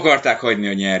 Ja. Nem akarták hagyni,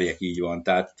 hogy nyerjek, így van,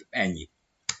 tehát ennyi.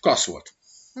 Klassz volt.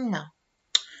 Na.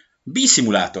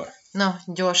 B-szimulátor. Na,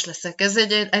 gyors leszek. Ez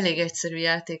egy elég egyszerű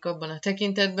játék abban a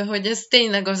tekintetben, hogy ez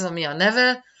tényleg az, ami a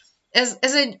neve. Ez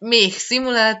egy méh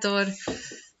szimulátor.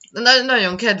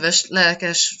 Nagyon kedves,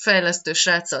 lelkes, fejlesztő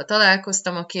sráccal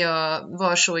találkoztam, aki a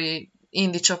varsói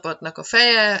indie csapatnak a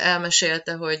feje,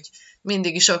 elmesélte, hogy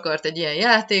mindig is akart egy ilyen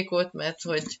játékot, mert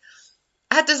hogy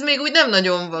hát ez még úgy nem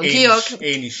nagyon van.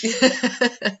 Én is.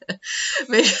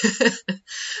 Még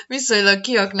viszonylag Az álmod vége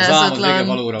kiaknázatlan.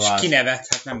 valóra És vált. kinevet,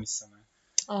 hát nem hiszem el.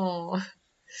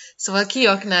 Szóval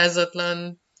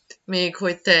kiaknázatlan még,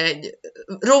 hogy te egy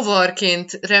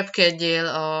rovarként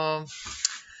repkedjél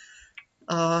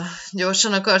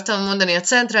gyorsan akartam mondani, a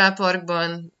Central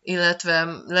Parkban, illetve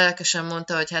lelkesen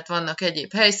mondta, hogy hát vannak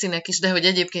egyéb helyszínek is, de hogy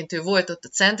egyébként ő volt ott a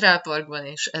Central Parkban,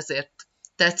 és ezért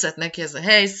tetszett neki ez a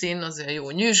helyszín, az olyan jó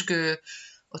nyüzsgő,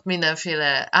 ott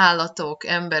mindenféle állatok,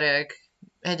 emberek,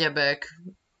 egyebek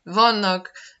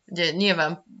vannak, ugye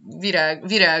nyilván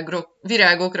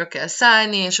virágokra kell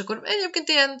szállni, és akkor egyébként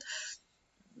ilyen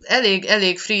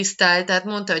elég freestyle, tehát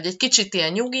mondta, hogy egy kicsit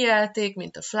ilyen nyugi játék,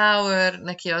 mint a Flower,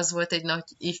 neki az volt egy nagy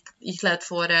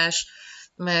ihletforrás,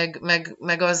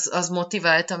 meg az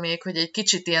motiválta még, hogy egy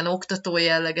kicsit ilyen oktató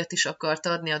jelleget is akart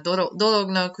adni a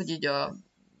dolognak, hogy így a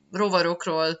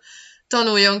rovarokról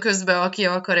tanuljon közben, aki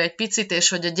akar egy picit, és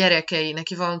hogy a gyerekei,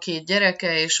 neki van 2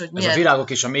 gyereke, és hogy milyen... Ez a virágok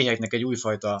és a méheknek egy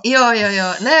újfajta...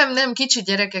 Ja. Nem kicsi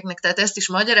gyerekeknek, tehát ezt is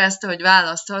magyarázta, hogy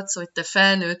választhatsz, hogy te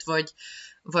felnőtt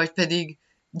vagy pedig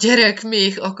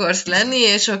gyerekméh akarsz lenni,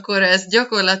 és akkor ez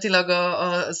gyakorlatilag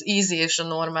az easy és a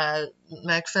normál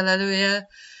megfelelője.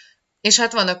 És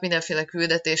hát vannak mindenféle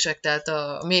küldetések, tehát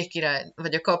a méh király,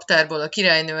 vagy a kaptárból a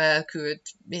királynő elküld,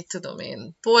 mit tudom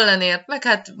én, pollenért, meg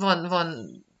hát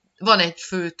van egy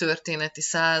fő történeti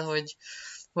szál,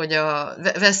 hogy a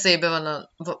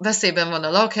veszélyben van a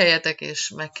lakhelyetek, és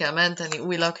meg kell menteni,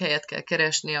 új lakhelyet kell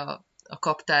keresni a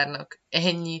kaptárnak,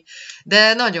 ennyi.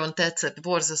 De nagyon tetszett,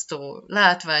 borzasztó,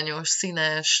 látványos,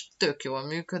 színes, tök jól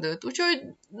működött, úgyhogy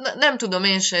nem tudom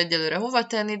én se egyelőre hova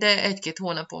tenni, de 1-2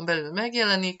 hónapon belül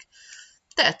megjelenik.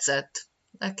 Tetszett.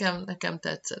 Nekem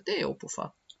tetszett. De jó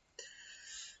pufa.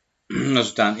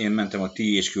 Azután én mentem a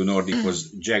THQ Nordichoz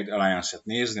Jagged Alliance-et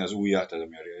nézni, az újat, ami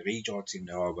a Rage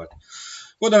címre hallgat.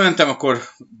 Oda mentem, akkor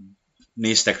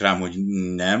néztek rám, hogy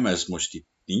nem, ez most itt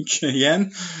nincs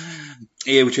ilyen.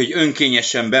 Én úgyhogy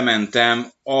önkényesen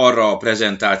bementem arra a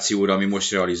prezentációra, ami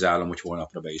most realizálom, hogy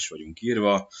holnapra be is vagyunk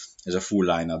írva. Ez a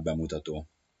full line-up bemutató.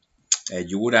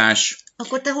 1 órás.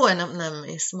 Akkor te holnap nem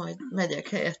mész, majd megyek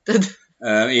helyetted.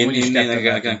 Én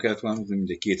nekem kellett volna,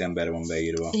 mindegy 2 ember van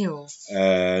beírva. Jó.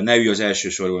 Ne ülj az első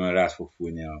sorban, mert rád fog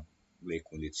fújni a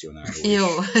légkondicionáló. Jó.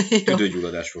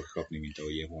 Tüdőgyulladást fog kapni, mint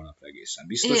ahogy én holnap egészen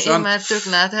biztosan. Én már tök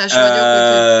náthás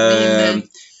vagyok, úgyhogy mindegy.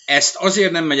 Ezt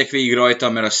azért nem megyek végig rajta,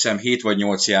 mert azt hiszem 7 vagy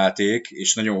 8 játék,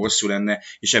 és nagyon hosszú lenne,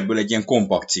 és ebből egy ilyen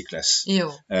kompakt cikk lesz. Jó.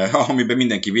 Amiben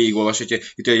mindenki végigolvas.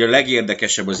 Itt a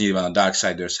legérdekesebb az nyilván a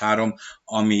Darksiders 3,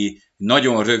 ami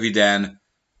nagyon röviden,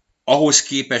 ahhoz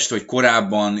képest, hogy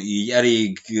korábban így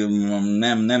elég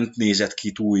nem nézett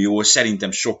ki túl jól,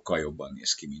 szerintem sokkal jobban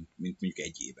néz ki, mint mondjuk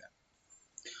 1 éve.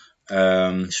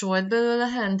 És volt belőle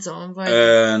hands-on, vagy?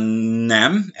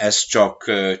 Nem, ez csak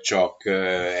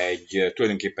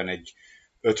tulajdonképpen egy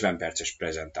 50 perces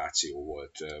prezentáció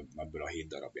volt ebből a 7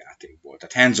 darab játékból.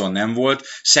 Tehát hands-on nem volt,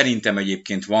 szerintem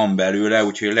egyébként van belőle,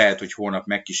 úgyhogy lehet, hogy holnap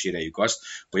megkíséreljük azt,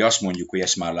 hogy azt mondjuk, hogy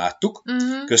ezt már láttuk,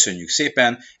 köszönjük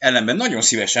szépen, ellenben nagyon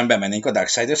szívesen bemennénk a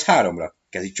Darksiders 3-ra,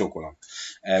 kezit csókolom.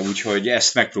 Úgyhogy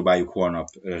ezt megpróbáljuk holnap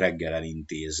reggel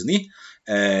elintézni.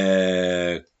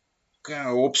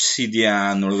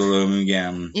 Obsidian,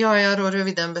 igen. Jaj, arról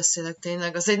röviden beszélek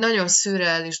tényleg. Az egy nagyon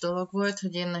szürreális dolog volt,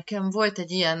 hogy nekem volt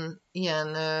egy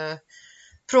ilyen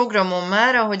programom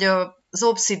már, ahogy az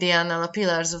Obsidiannal a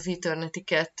Pillars of Eternity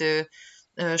 2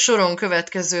 soron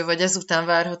következő, vagy ezután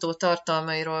várható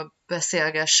tartalmairól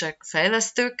beszélgessek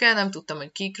fejlesztőkkel, nem tudtam,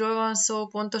 hogy kikről van szó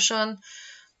pontosan.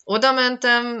 Oda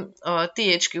mentem, a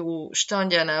THQ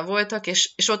standjánál voltak,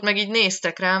 és ott meg így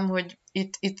néztek rám, hogy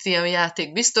itt ilyen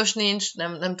játék biztos nincs,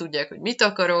 nem tudják, hogy mit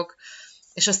akarok,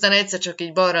 és aztán egyszer csak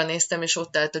így balra néztem, és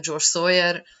ott állt a George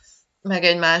Sawyer, meg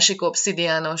egy másik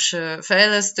obszidiános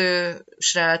fejlesztő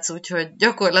srác, úgyhogy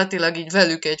gyakorlatilag így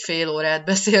velük egy fél órát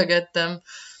beszélgettem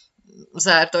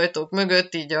zárt ajtók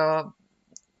mögött, így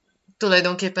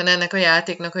tulajdonképpen ennek a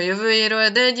játéknak a jövőjéről,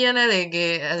 de egy ilyen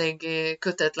eléggé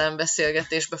kötetlen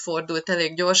beszélgetésbe fordult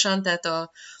elég gyorsan, tehát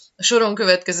a soron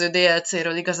következő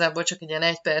DLC-ről igazából csak egy ilyen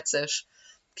egyperces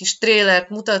kis trélert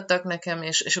mutattak nekem,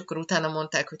 és akkor utána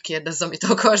mondták, hogy kérdezz, amit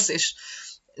akarsz, és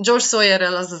George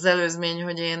Sawyerrel az az előzmény,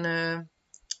 hogy én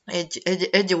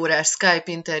egy órás Skype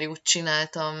interjút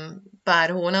csináltam pár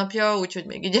hónapja, úgyhogy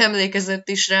még így emlékezett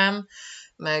is rám,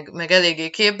 meg eléggé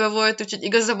képbe volt, úgyhogy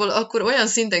igazából akkor olyan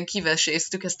szinten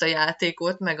kiveséztük ezt a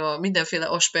játékot, meg a mindenféle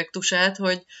aspektusát,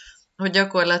 hogy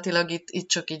gyakorlatilag itt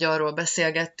csak így arról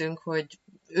beszélgettünk, hogy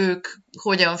ők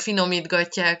hogyan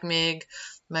finomítgatják még,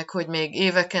 meg hogy még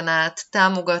éveken át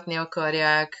támogatni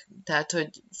akarják, tehát hogy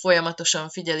folyamatosan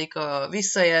figyelik a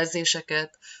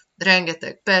visszajelzéseket,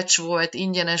 rengeteg patch volt,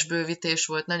 ingyenes bővítés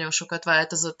volt, nagyon sokat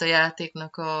változott a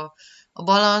játéknak a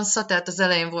balansza, tehát az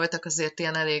elején voltak azért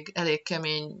ilyen elég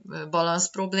kemény balansz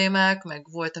problémák,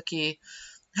 meg volt, aki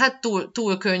hát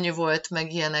túl könnyű volt,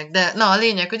 meg ilyenek, de na a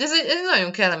lényeg, hogy ez egy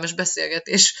nagyon kellemes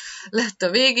beszélgetés lett a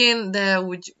végén, de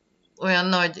úgy olyan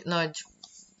nagy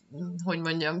hogy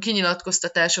mondjam,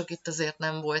 kinyilatkoztatások itt azért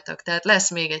nem voltak. Tehát lesz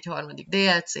még egy harmadik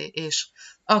DLC, és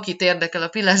akit érdekel a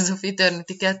Pillars of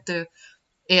Eternity 2,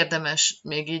 érdemes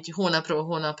még így hónapról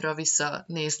hónapra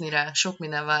visszanézni rá. Sok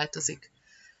minden változik.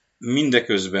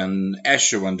 Mindeközben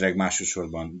elsősorban,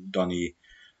 másosorban Dani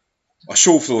a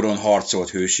showflooron harcolt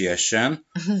hősiesen,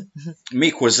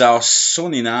 méghozzá a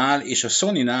Sonynál, és a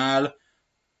Sonynál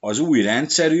az új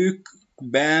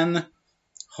rendszerükben,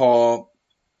 ha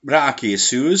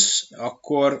rákészülsz,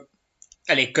 akkor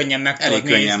elég könnyen meg tudod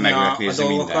nézni a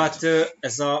dolgokat. Mindent.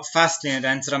 Ez a Fastlane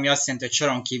rendszer, ami azt jelenti, hogy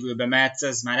soron kívülbe mehetsz,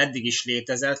 ez már eddig is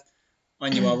létezett,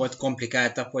 annyival volt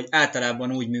komplikáltabb, hogy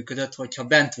általában úgy működött, hogy ha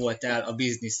bent voltál a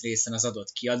business részen az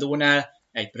adott kiadónál,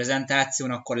 egy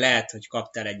prezentáción, akkor lehet, hogy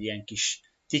kaptál egy ilyen kis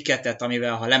tiketet,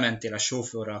 amivel ha lementél a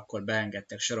showfloorra, akkor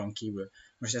beengedtek soron kívül.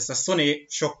 Most ezt a Sony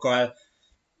sokkal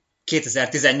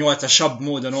 2018-asabb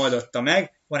módon oldotta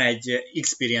meg, van egy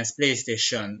Experience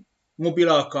PlayStation mobil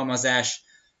alkalmazás,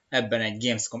 ebben egy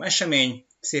Gamescom esemény,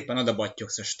 szépen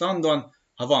odabattyogsz a standon,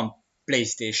 ha van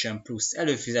PlayStation Plus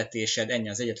előfizetésed, ennyi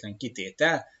az egyetlen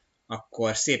kitétel,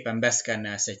 akkor szépen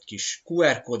beszkennelsz egy kis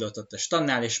QR kódot ott a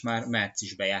standnál, és már mehetsz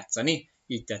is bejátszani.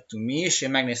 Így tettünk mi is. Én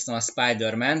megnéztem a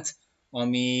Spider-Man-t,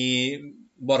 ami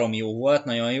baromi jó volt,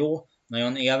 nagyon jó,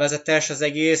 nagyon élvezetes az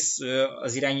egész,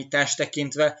 az irányítás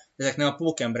tekintve. Ezeknél a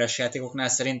pókemberes játékoknál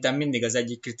szerintem mindig az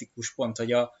egyik kritikus pont,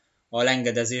 hogy a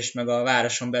lengedezés, meg a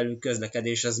városon belül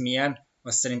közlekedés az milyen.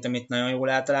 Azt szerintem itt nagyon jól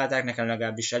eltalálták, nekem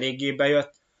legalábbis eléggé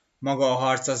bejött. Maga a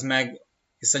harc az meg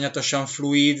iszonyatosan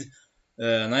fluid,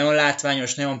 nagyon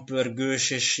látványos, nagyon pörgős,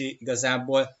 és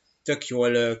igazából tök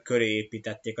jól köré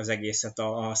építették az egészet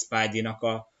a Spidey-nak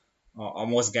a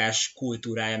mozgás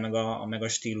kultúrája, meg a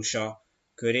stílusa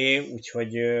köré,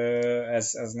 úgyhogy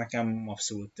ez nekem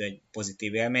abszolút egy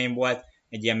pozitív élmény volt.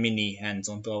 Egy ilyen mini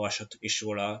hands-on-t olvashatok is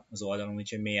róla az oldalon,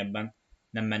 úgyhogy mélyebben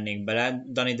nem mennék bele.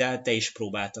 Dani, de te is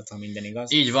próbáltad, ha minden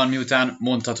igaz. Így van, miután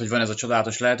mondtad, hogy van ez a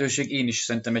csodálatos lehetőség, én is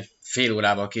szerintem egy fél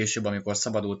órával később, amikor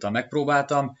szabadultam,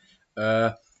 megpróbáltam,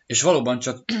 és valóban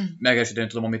csak megerősíteni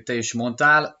tudom, amit te is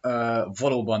mondtál,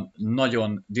 valóban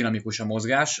nagyon dinamikus a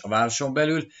mozgás a városon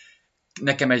belül.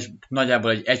 Nekem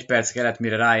nagyjából egy perc kellett,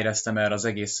 mire ráéreztem erre az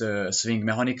egész swing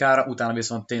mechanikára, utána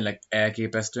viszont tényleg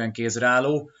elképesztően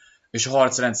kézreálló, és a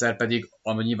harcrendszer pedig,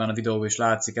 ami nyilván a videóban is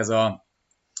látszik, ez a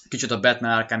kicsit a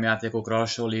Batman Arkham játékokra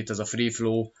hasonlít, ez a free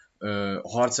flow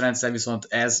harcrendszer, viszont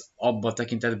ez abban a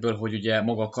tekintetből, hogy ugye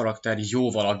maga a karakter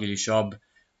jóval agilisabb,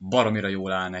 baromira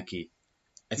jól áll neki.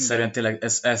 Egyszerűen tényleg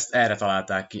ezt erre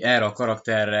találták ki, erre a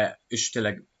karakterre, és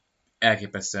tényleg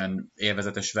elképesztően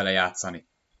élvezetes vele játszani.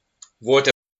 Volt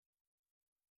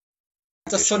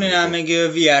a Sonynál még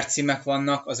VR címek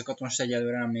vannak, azokat most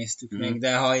egyelőre nem néztük még,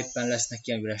 de ha éppen lesznek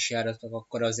ilyen üres járatok,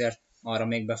 akkor azért arra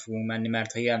még be fogunk menni,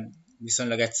 mert ha ilyen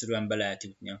viszonylag egyszerűen be lehet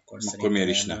jutni, akkor miért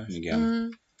is nem, igen.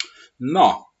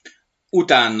 Na,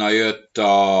 utána jött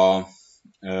a...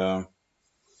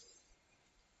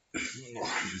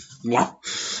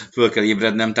 föl kell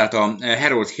ébrednem, tehát a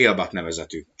Harold Halebuck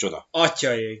nevezetű csoda.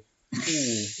 Atyai!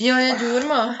 Jaj, a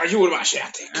gyurma? A gyurmás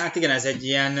játék. Hát igen, ez egy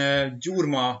ilyen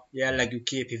gyurma jellegű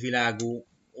képi világú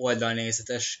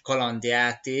oldalnézetes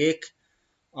kalandjáték,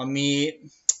 ami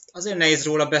azért nehéz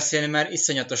róla beszélni, mert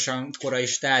iszonyatosan korai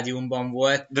stádiumban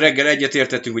volt. De reggel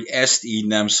egyetértettünk, hogy ezt így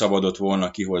nem szabadott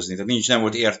volna kihozni. Tehát nem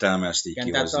volt értelme ezt így Igen,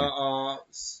 kihozni. tehát a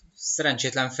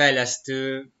szerencsétlen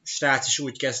fejlesztő srác is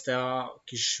úgy kezdte a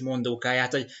kis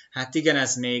mondókáját, hogy hát igen,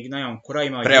 ez még nagyon korai,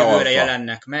 majd jövőre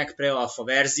jelennek meg, pre-alpha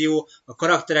verzió, a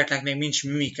karaktereknek még nincs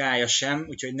mimikája sem,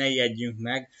 úgyhogy ne ijedjünk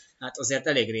meg. Hát azért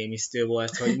elég rémisztő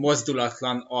volt, hogy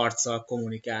mozdulatlan arccal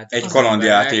kommunikált. Egy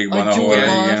kalandjátékban,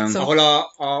 ahol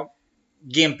a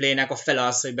gameplaynek a fele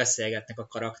az, hogy beszélgetnek a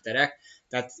karakterek.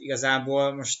 Tehát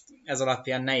igazából most ez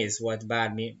alapján nehéz volt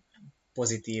bármi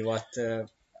pozitívat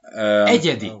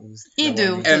egyedi.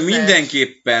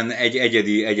 Mindenképpen egy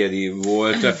egyedi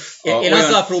volt. Én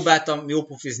azzal próbáltam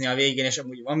jópofizni a végén, és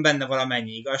amúgy van benne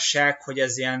valamennyi igazság, hogy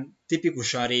ez ilyen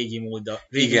tipikusan régi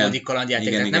módi kalandjáték.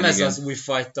 Tehát nem ez az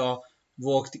újfajta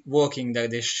Walking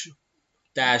Dead és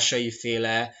társai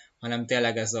féle, hanem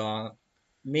tényleg ez a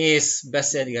mész,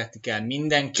 beszélgetni kell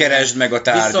mindenki. Keresd meg a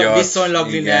tárgyat. Viszonylag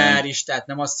lineáris, tehát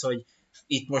nem az, hogy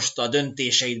itt most a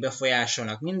döntéseit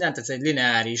befolyásolnak mindent, ez egy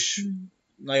lineáris,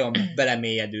 nagyon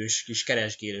belemélyedős, kis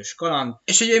keresgélős kaland.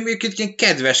 És egyébként ilyen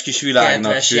kedves kis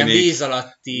világnak tűnik. Ilyen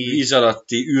víz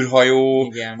alatti űrhajó,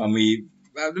 igen. Ami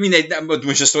mindegy,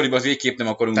 most a sztoriba végképp nem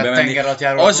akarunk bemenni.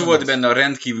 Az volt benne a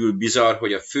rendkívül bizarr,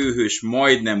 hogy a főhős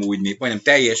majdnem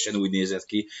teljesen úgy nézett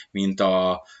ki, mint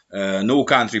a No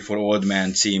Country for Old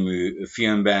Men című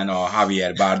filmben a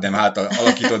Javier Bardem által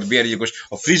alakított bérgyilkos,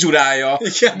 a frizurája,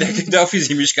 de a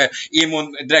fizimiskája.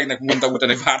 Dregnek mondtam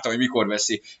utána, hogy vártam, hogy mikor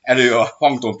veszi elő a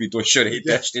hangtompító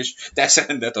sörétest, és tesz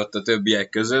rendet ott a többiek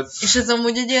között. És ez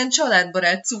amúgy egy ilyen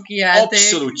családbarát cuki játék.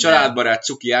 Abszolút családbarát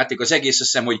cuki játék. Az egész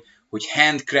azt hiszem, hogy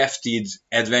handcrafted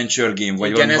adventure game,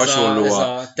 vagy valami hasonló.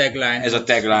 Ez a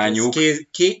tagline-juk.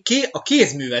 A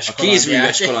kézműves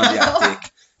kalandjáték.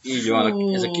 Így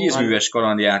van, ez a kézműves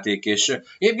kalandjáték, és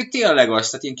tényleg az,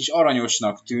 tehát ilyen kis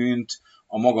aranyosnak tűnt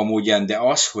a maga módján, de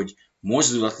az, hogy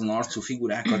mozdulatlan arcú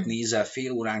figurákat nézel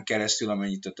fél órán keresztül,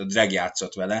 amennyit a Drag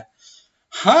játszott vele.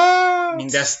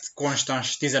 Mindezt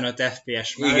konstans 15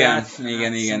 FPS mellett.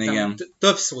 Igen.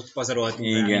 Több szót pazaroltunk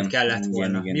el, mint kellett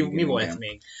volna. Mi volt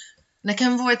még?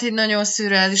 Nekem volt egy nagyon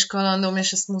szürreális kalandom,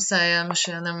 és ezt muszáj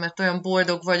elmesélnem, mert olyan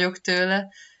boldog vagyok tőle.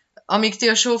 Amíg ti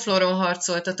a showflooron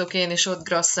harcoltatok, én is ott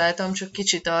grasszáltam, csak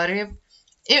kicsit arrébb.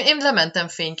 Én lementem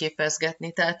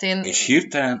fényképezgetni, tehát én... És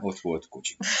hirtelen ott volt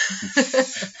Kojima.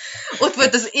 Ott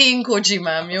volt az én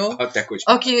Kojimám, jó? A te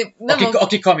Kojima.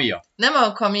 Aki Kamiya. Nem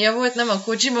a Kamiya volt, nem a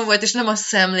Kojima volt, és nem a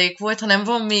szemlék volt, hanem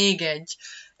van még egy.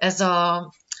 Ez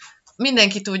a...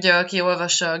 Mindenki tudja, aki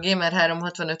olvassa a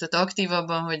Gamer365-öt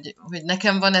aktívabban, hogy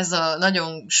nekem van ez a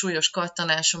nagyon súlyos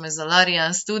kattanásom, ez a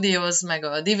Larian Studios, meg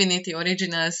a Divinity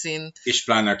Original Sin. És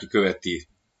pláne, aki követi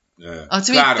a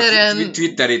Twitteren,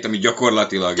 Twitterét, ami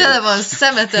gyakorlatilag... Tele van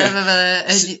szemetelve vele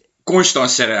egy... Konstant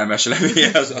szerelmes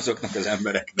levél azoknak az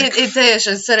embereknek. Én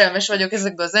teljesen szerelmes vagyok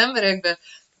ezekbe az emberekbe,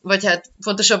 vagy hát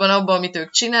pontosabban abban, amit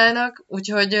ők csinálnak,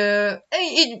 úgyhogy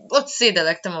így ott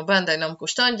szédelektem a Bandai Namco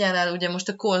standjánál, ugye most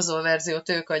a konzolverziót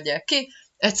ők adják ki,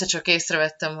 egyszer csak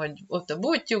észrevettem, hogy ott a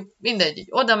bújtjuk, mindegy, így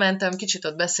oda mentem, kicsit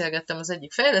ott beszélgettem az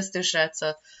egyik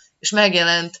fejlesztősráccal, és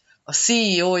megjelent a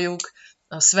CEO-juk,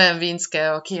 a Sven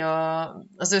Winske, aki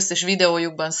az összes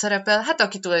videójukban szerepel, hát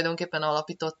aki tulajdonképpen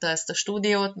alapította ezt a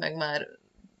stúdiót, meg már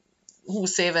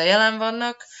 20 éve jelen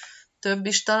vannak, több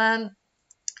is talán,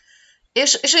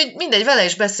 és így mindegy, vele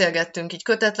is beszélgettünk így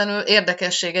kötetlenül.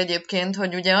 Érdekesség egyébként,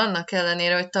 hogy ugye annak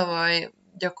ellenére, hogy tavaly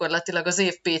gyakorlatilag az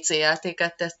év PC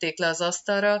játékát tették le az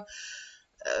asztalra,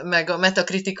 meg a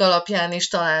Metacritic alapján is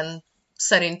talán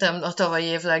szerintem a tavalyi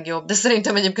év legjobb, de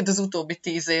szerintem egyébként az utóbbi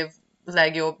 10 év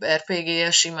legjobb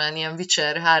RPG-je, simán ilyen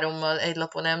Witcher 3-mal egy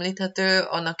lapon említhető,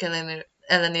 annak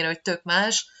ellenére, hogy tök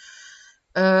más.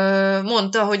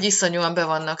 Mondta, hogy iszonyúan be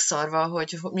vannak szarva,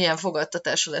 hogy milyen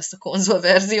fogadtatása lesz a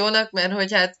konzolverziónak, mert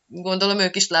hogy hát gondolom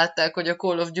ők is látták, hogy a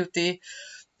Call of Duty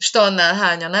stannál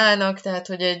hányan állnak, tehát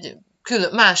hogy egy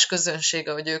más közönség,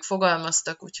 ahogy ők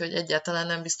fogalmaztak, úgyhogy egyáltalán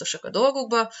nem biztosak a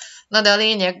dolgukba. Na de a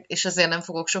lényeg, és ezért nem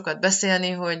fogok sokat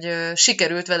beszélni, hogy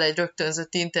sikerült vele egy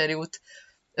rögtönzött interjút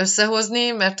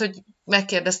összehozni, mert hogy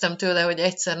megkérdeztem tőle, hogy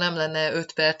egyszer nem lenne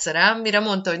 5 perce rám, mire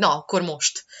mondta, hogy na, akkor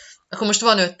most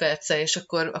van 5 perce, és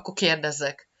akkor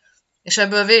kérdezzek. És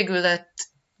ebből végül lett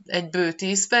egy bő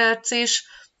 10 perc is,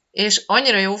 és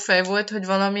annyira jó fej volt, hogy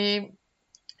valami,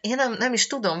 én nem is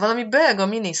tudom, valami belga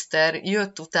miniszter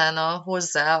jött utána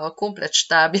hozzá a komplett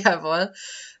stábjával,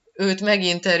 őt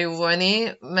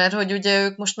meginterjúvolni, mert hogy ugye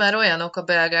ők most már olyanok a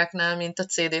belgáknál, mint a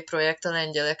CD Projekt a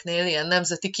lengyeleknél, ilyen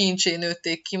nemzeti kincsén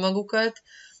nőtték ki magukat,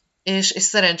 és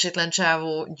szerencsétlen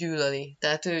csávó gyűlöli.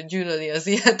 Tehát ő gyűlöli az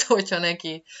ilyet, hogyha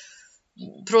neki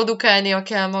produkálnia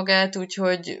kell magát,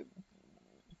 úgyhogy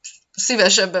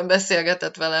szívesebben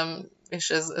beszélgetett velem, és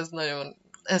ez nagyon,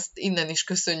 ezt innen is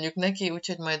köszönjük neki,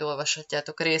 úgyhogy majd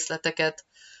olvashatjátok a részleteket.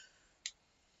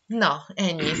 Na,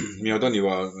 ennyi. Mi a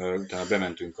Danival utána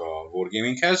bementünk a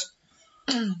Wargaminghez,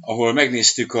 ahol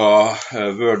megnéztük a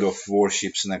World of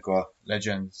Warships-nek a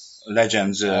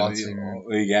Legends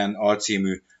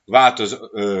alcímű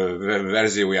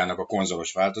verziójának a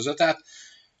konzolos változatát,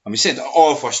 ami szerint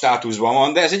alfa státuszban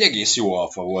van, de ez egy egész jó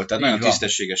alfa volt, tehát nagyon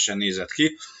tisztességesen nézett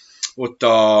ki. Ott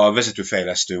a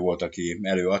vezetőfejlesztő volt, aki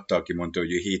előadta, aki mondta,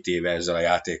 hogy ő 7 éve ezzel a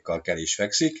játékkal kell és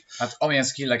fekszik. Hát amilyen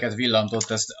skilleket villantott,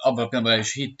 ezt abban a pillanatban el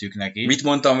is hittük neki. Mit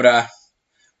mondtam rá?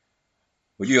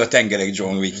 Hogy ő a tengerek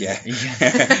John Wick-je.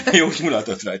 Jó, úgy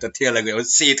mulatott rajta. Tényleg, hogy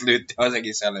szétlőtte az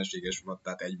egész ellenséges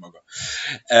flottát egymaga.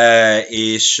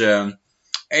 És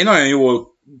egy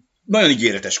nagyon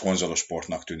ígéretes konzolos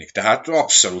sportnak tűnik. Tehát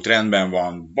abszolút rendben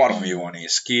van, baromi jól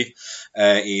néz ki,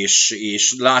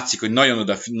 és látszik, hogy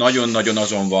nagyon-nagyon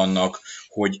azon vannak,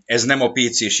 hogy ez nem a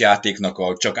PC-s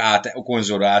játéknak csak a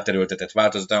konzolra áterőltetett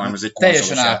változata, hanem ez egy konzolos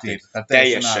játék.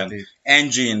 Teljesen.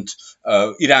 Engine-t,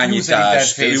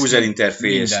 irányítást, user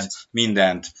interface-t,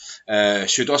 mindent.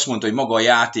 Sőt, azt mondta, hogy maga a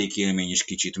játékélmény is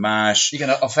kicsit más. Igen,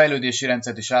 a fejlődési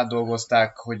rendszert is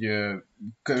átdolgozták, hogy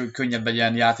könnyebb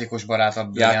legyen, játékos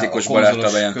barátabb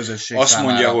legyen, közösség azt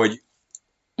számára. mondja, hogy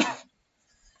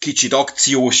kicsit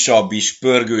akciósabb is,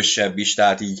 pörgősebb is,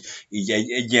 tehát így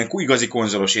egy ilyen igazi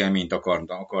konzolos élményt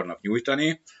akarnak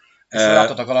nyújtani. És a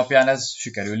láttatok alapján ez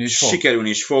sikerülni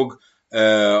is fog.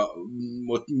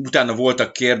 Utána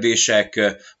voltak kérdések,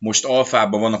 most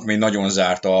alfában vannak még nagyon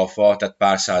zárt alfa, tehát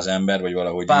pár száz ember, vagy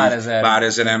valahogy pár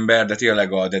ezer ember, de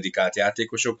tényleg a dedikált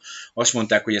játékosok. Azt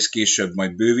mondták, hogy ezt később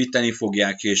majd bővíteni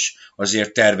fogják, és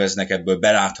azért terveznek ebből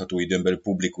belátható időn belül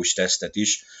publikus tesztet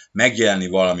is. Megjelenni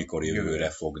valamikor jövőre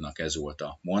fognak, ez volt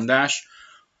a mondás.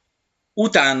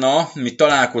 Utána mi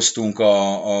találkoztunk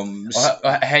a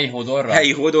helyi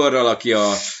Hodorral,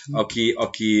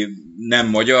 aki nem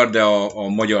magyar, de a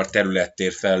magyar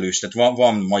területért felelős, tehát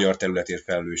van magyar területért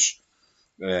felelős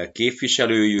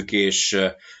képviselőjük, és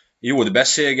jót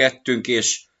beszélgettünk,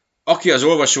 és aki az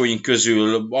olvasóink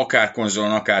közül akár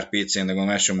konzolon, akár PC-n, de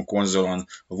a konzolon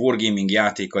a Wargaming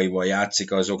játékaival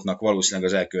játszik, azoknak valószínűleg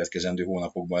az elkövetkezendő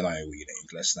hónapokban nagyon jó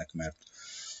híreink lesznek, mert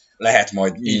lehet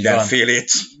majd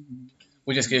mindenfélét.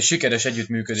 Úgy ez egy sikeres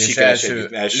együttműködés, első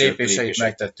lépéseit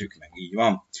megtettük. Meg így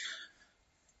van.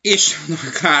 És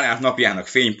Klárát napjának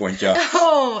fénypontja.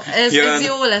 Ez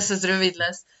jó lesz, ez rövid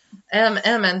lesz.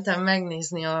 Elmentem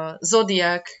megnézni a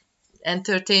Zodiac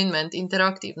Entertainment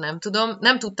Interactive, nem tudom.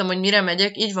 Nem tudtam, hogy mire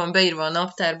megyek, így van beírva a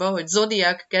naptárba, hogy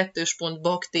Zodiac 2.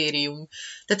 baktérium.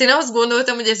 Tehát én azt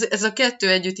gondoltam, hogy ez a kettő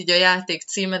együtt így a játék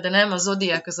címe, de nem, a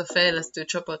Zodiac az a fejlesztő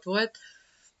csapat volt.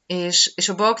 És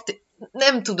a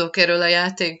nem tudok erről a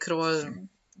játékról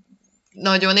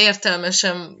nagyon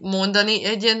értelmesen mondani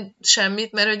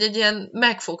semmit, mert hogy egy ilyen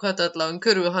megfoghatatlan,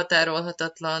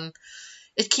 körülhatárolhatatlan,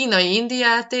 egy kínai indie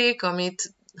játék,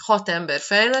 amit 6 ember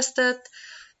fejlesztett,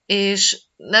 és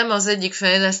nem az egyik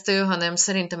fejlesztő, hanem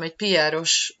szerintem egy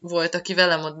PR-os volt, aki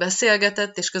velem ott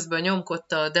beszélgetett, és közben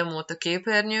nyomkodta a demót a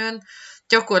képernyőn.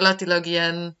 Gyakorlatilag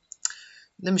ilyen,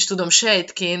 nem is tudom,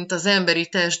 sejtként az emberi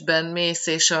testben mész,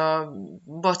 és a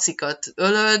bacikat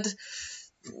ölöd,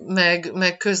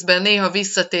 meg közben néha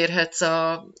visszatérhetsz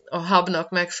a hubnak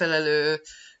megfelelő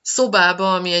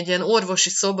szobába, ami egy ilyen orvosi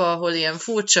szoba, ahol ilyen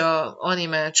furcsa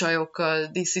animál csajokkal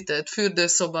díszített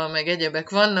fürdőszoba, meg egyebek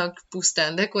vannak,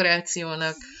 pusztán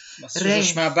dekorációnak.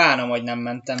 Most már bánom, hogy nem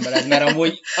mentem veled, mert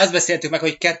amúgy azt beszéltük meg,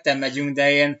 hogy ketten megyünk,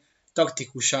 de én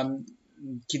taktikusan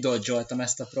kidodzsoltam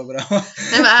ezt a programot.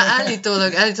 Nem,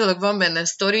 állítólag van benne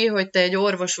sztori, hogy te egy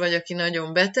orvos vagy, aki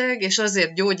nagyon beteg, és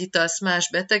azért gyógyítasz más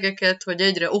betegeket, hogy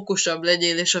egyre okosabb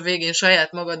legyél, és a végén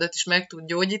saját magadat is meg tud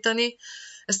gyógyítani.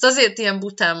 Ezt azért ilyen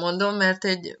bután mondom, mert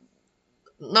egy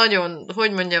nagyon,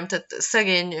 hogy mondjam, tehát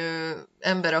szegény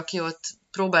ember, aki ott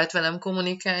próbált velem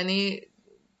kommunikálni,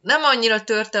 nem annyira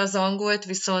törte az angolt,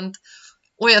 viszont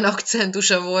olyan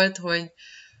akcentusa volt, hogy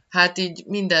hát így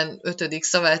minden 5.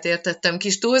 szavát értettem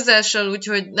kis túlzással,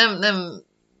 úgyhogy nem,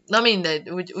 na mindegy,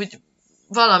 úgy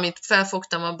valamit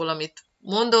felfogtam abból, amit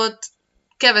mondott,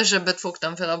 kevesebbet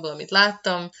fogtam fel abból, amit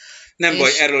láttam. Nem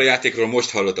baj, erről a játékról most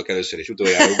hallottak először, és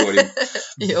utoljára ugorjunk.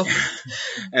 Jó.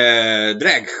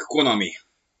 Drag, Konami.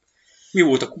 Mi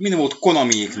volt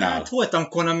Konamiéknál? Hát voltam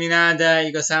Konaminál, de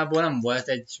igazából nem volt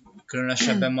egy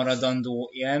különösebben maradandó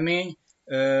élmény.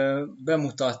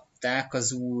 Bemutatták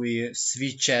az új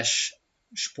Switch-es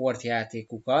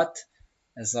sportjátékukat,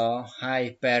 ez a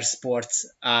Hyper Sports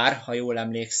R, ha jól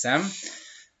emlékszem.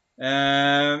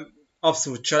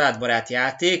 Abszolút családbarát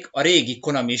játék. A régi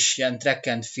Konami is ilyen track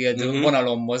and field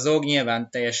vonalon mozog, nyilván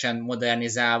teljesen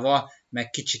modernizálva, meg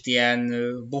kicsit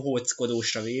ilyen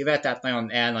bohóckodósra véve, tehát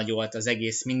nagyon elnagyolt az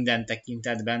egész minden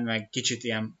tekintetben, meg kicsit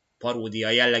ilyen paródia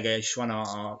jellege is van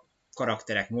a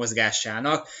karakterek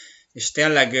mozgásának, és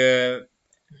tényleg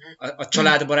a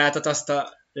családbarátot azt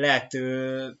a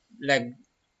lehető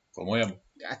komolyabb?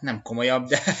 Hát nem komolyabb,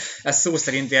 de ez szó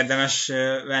szerint érdemes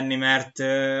venni, mert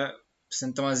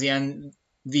szerintem az ilyen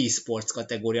Wii Sports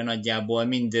kategória nagyjából,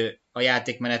 mind a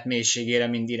játékmenet mélységére,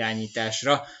 mind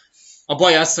irányításra. A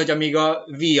baj az, hogy amíg a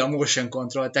Wii a motion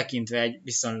control tekintve egy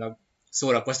viszonylag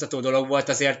szórakoztató dolog volt,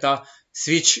 azért a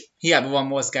Switch hiába van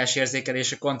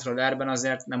mozgásérzékelés a kontrollerben,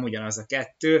 azért nem ugyanaz a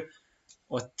kettő.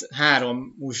 Ott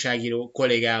 3 újságíró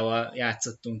kollégával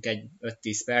játszottunk egy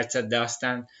 5-10 percet, de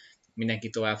aztán mindenki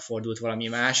tovább fordult valami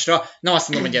másra. Nem azt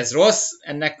mondom, hogy ez rossz,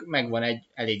 ennek megvan egy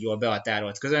elég jól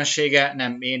behatárolt közönsége,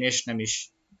 nem én és nem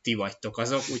is ti vagytok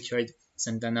azok, úgyhogy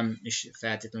szerintem nem is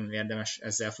feltétlenül érdemes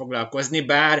ezzel foglalkozni,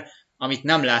 bár amit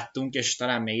nem láttunk, és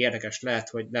talán még érdekes lehet,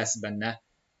 hogy lesz benne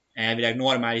elvileg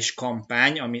normális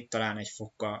kampány, ami talán egy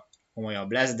fokkal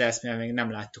komolyabb lesz, de ezt még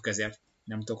nem láttuk, ezért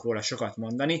nem tudok róla sokat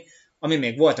mondani. Ami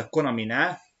még volt a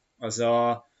Konami-nál, az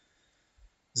a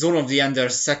Zone of the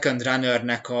Enders Second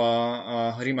Runner-nek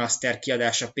a remaster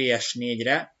kiadása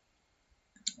PS4-re,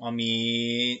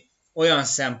 ami olyan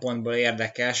szempontból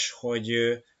érdekes, hogy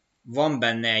van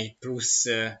benne egy plusz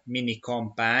mini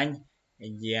kampány,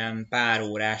 egy ilyen pár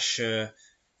órás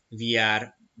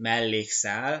VR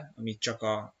mellékszál, amit csak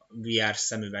a VR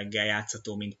szemüveggel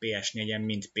játszható, mint PS4-en,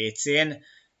 mint PC-n.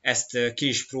 Ezt ki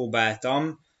is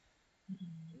próbáltam.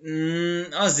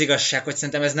 Az igazság, hogy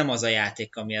szerintem ez nem az a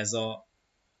játék,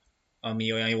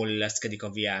 ami olyan jól illeszkedik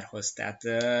a VR-hoz. Tehát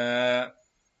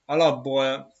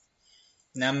alapból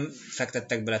nem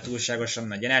fektettek bele túlságosan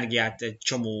nagy energiát, egy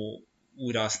csomó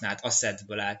újrahasznált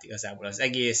assetből állt igazából az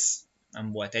egész,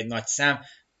 nem volt egy nagy szám.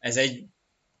 Ez egy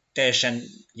teljesen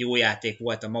jó játék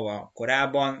volt a maga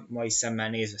korában, mai szemmel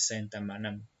nézve szerintem már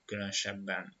nem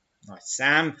különösebben nagy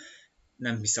szám.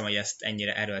 Nem hiszem, hogy ezt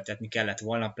ennyire erőltetni kellett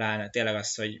volna, pláne tényleg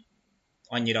az, hogy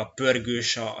annyira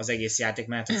pörgős az egész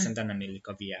játékmenet, hogy szerintem nem illik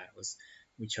a VR-hoz.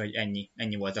 Úgyhogy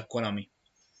ennyi volt a Konami.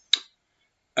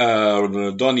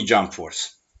 Donnie Jump Force.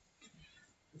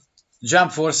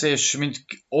 Jump Force, és mint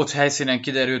ott helyszínen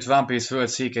kiderült, One Piece World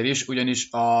Seeker is,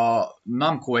 ugyanis a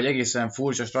Namco egy egészen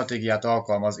furcsa stratégiát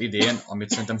alkalmaz idén, amit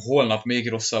szerintem holnap még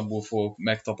rosszabbul fogok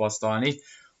megtapasztalni,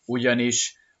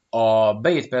 ugyanis a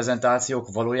beírt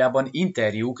prezentációk valójában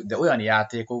interjúk, de olyan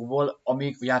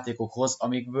játékokhoz,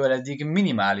 amikből eddig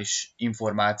minimális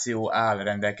információ áll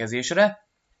rendelkezésre,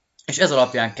 és ez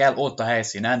alapján kell ott a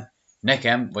helyszínen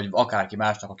nekem, vagy akárki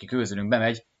másnak, aki közülünk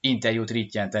bemegy, interjút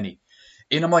rittyenteni.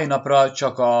 Én a mai napra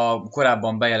csak a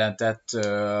korábban bejelentett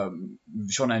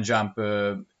Shonen Jump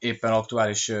éppen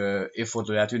aktuális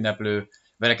évfordulóját ünneplő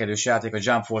verekedős játék, a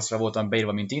Jump Force-ra voltam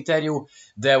beírva, mint interjú,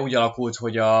 de úgy alakult,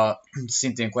 hogy a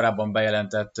szintén korábban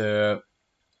bejelentett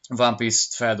One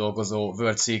Piece-t feldolgozó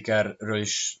World Seekerről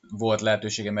is volt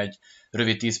lehetőségem egy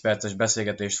rövid 10 perces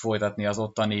beszélgetést folytatni az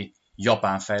ottani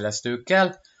japán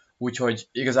fejlesztőkkel, úgyhogy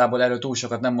igazából erről túl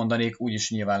sokat nem mondanék, úgyis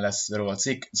nyilván lesz róla a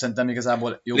cikk. Szerintem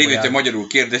igazából jó. Lévén, hogy magyarul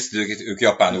kérdeztük, ők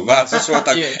japánul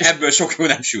válaszoltak, ebből sok jó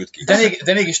nem sült ki.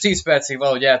 De mégis 10 percig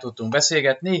valahogy el tudtunk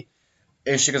beszélgetni,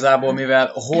 és igazából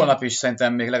mivel holnap is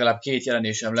szerintem még legalább 2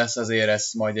 jelenésem lesz, azért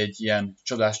ezt majd egy ilyen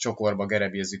csodás csokorba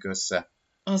gerebézzük össze.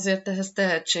 Azért ehhez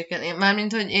tehetség kell.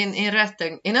 Mármint, hogy én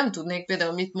retteg. Én nem tudnék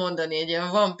például mit mondani egy ilyen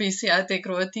One Piece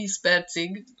játékról 10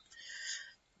 percig.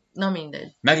 Na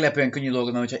mindegy. Meglepően könnyű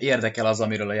dolog, hogyha érdekel az,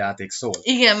 amiről a játék szól.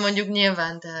 Igen, mondjuk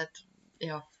nyilván, tehát,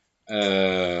 ja.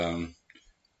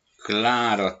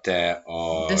 Klára, te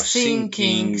a The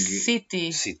Sinking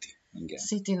City. Igen.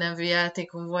 City nevű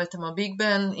játékon voltam a Big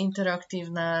Ben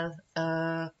Interaktívnál.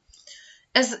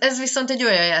 Ez viszont egy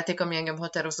olyan játék, ami engem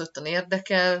határozottan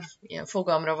érdekel. Ilyen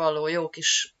fogamra való jó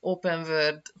kis open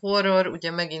world horror.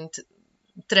 Ugye megint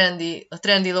a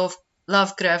trendy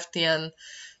Lovecraft ilyen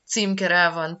címke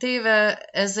rá van téve.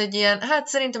 Ez egy ilyen, hát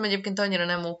szerintem egyébként annyira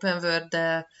nem open world,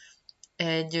 de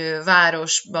egy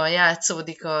városban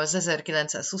játszódik az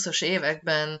 1920-as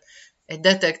években, egy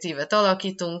detektívet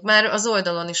alakítunk. Már az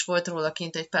oldalon is volt róla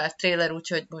kint egy pár trailer,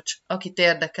 úgyhogy bocs, akit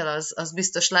érdekel, az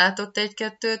biztos látott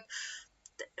egy-kettőt.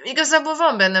 Igazából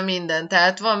van benne minden,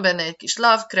 tehát van benne egy kis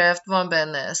Lovecraft, van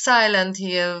benne Silent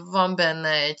Hill, van benne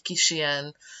egy kis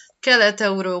ilyen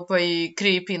kelet-európai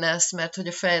creepiness, mert hogy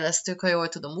a fejlesztők, ha jól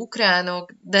tudom,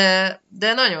 ukránok, de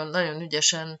nagyon-nagyon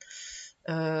ügyesen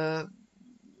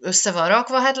össze van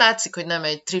rakva. Hát látszik, hogy nem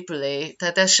egy AAA,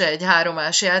 tehát ez se egy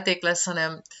 3-ás játék lesz,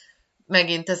 hanem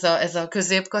megint ez a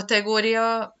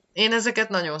középkategória. Én ezeket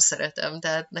nagyon szeretem,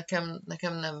 tehát nekem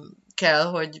nem kell,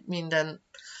 hogy minden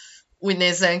úgy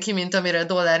nézzen ki, mint amire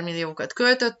dollármilliókat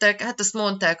költöttek. Hát azt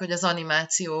mondták, hogy az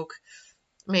animációk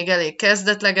még elég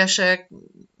kezdetlegesek,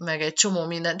 meg egy csomó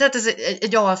minden. Tehát ez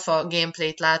egy alfa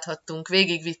gameplayt láthattunk,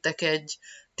 végigvittek egy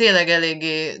tényleg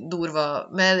eléggé durva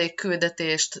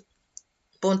mellékküldetést,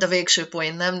 pont a végső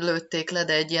point nem lőtték le,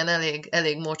 de egy ilyen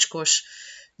elég mocskos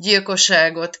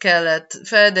gyilkosságot kellett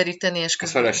felderíteni, és a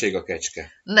feleség a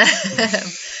kecske.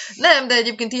 Nem, de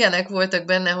egyébként ilyenek voltak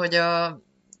benne, hogy a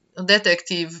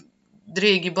detektív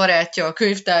régi barátja, a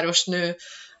könyvtáros nő,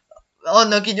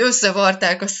 annak így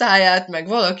összevarták a száját, meg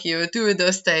valaki őt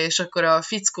üldözte, és akkor a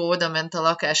fickó odament a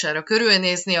lakására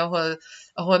körülnézni,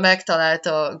 ahol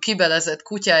megtalálta a kibelezett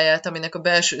kutyáját, aminek a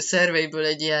belső szerveiből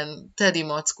egy ilyen teddy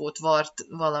mackót vart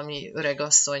valami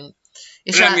öregasszony.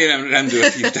 És remélem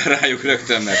rendőrt hívtál rájuk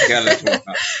rögtön, mert kellett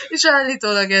volna. És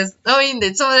állítólag ez,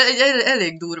 mindegy, szóval egy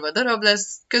elég durva darab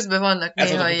lesz, közben vannak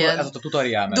néha ilyen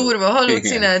durva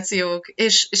hallucinációk,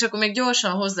 és akkor még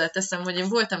gyorsan hozzáteszem, hogy én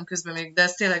voltam közben még, de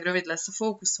ez tényleg rövid lesz, a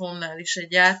Focus Home-nál is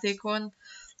egy játékon,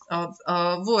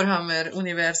 a Warhammer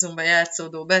univerzumban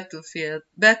játszódó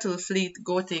Battlefleet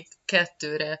Gothic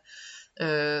 2-re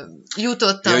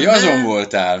jutottam. Jaj, azon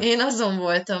voltál? Én azon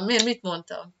voltam. Miért? Mit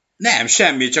mondtam? Nem,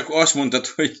 semmi, csak azt mondtad,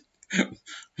 hogy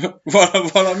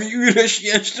valami űrös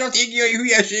ilyen stratégiai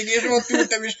hülyeség, és ott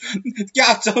ültem, és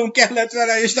játszalom kellett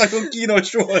vele, és nagyon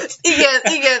kínos volt.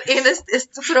 Igen, én ezt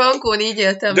frankon így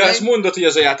éltem de meg. azt mondod, hogy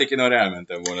ez a játék, én arra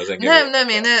elmentem volna az engem. Nem,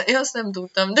 én azt nem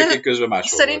tudtam. De közben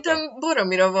máshol szerintem voltam.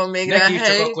 Boromira van még neki rá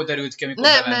hely. Csak akkor derült ki, amikor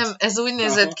Nem, ez úgy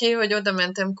nézett ki, hogy oda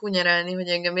mentem kunyerálni, hogy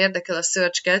engem érdekel a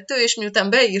Search 2, és miután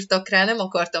beírtak rá, nem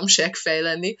akartam seggfej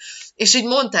lenni. És így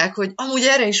mondták, hogy amúgy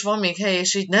erre is van még hely,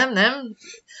 és így nem.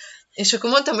 És akkor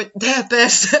mondtam, hogy de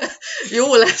persze,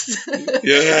 jó lesz.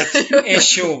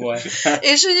 És jó volt.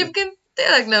 És egyébként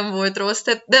tényleg nem volt rossz,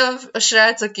 de a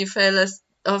srác, aki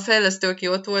a fejlesztő, aki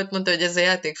ott volt, mondta, hogy ez a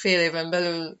játék fél éven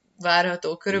belül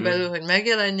várható körülbelül, hogy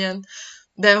megjelenjen,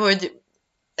 de hogy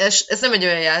ez nem egy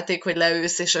olyan játék, hogy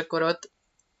leülsz, és akkor ott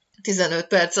 15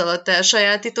 perc alatt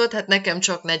elsajátított, hát nekem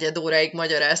csak 4 óráig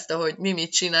magyarázta, hogy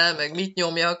mit csinál, meg mit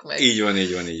nyomjak, meg... Így van.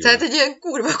 Tehát egy ilyen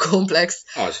kurva komplex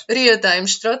real-time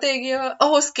stratégia.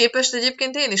 Ahhoz képest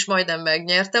egyébként én is majdnem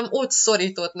megnyertem, ott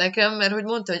szorított nekem, mert hogy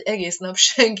mondta, hogy egész nap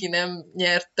senki nem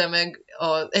nyerte meg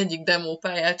az egyik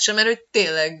demópályát sem, mert hogy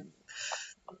tényleg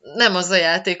nem az a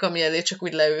játék, ami elé csak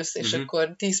úgy leülsz, és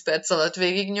akkor 10 perc alatt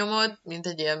végignyomod, mint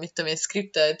egy ilyen, mit tudom én,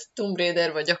 scriptelt Tomb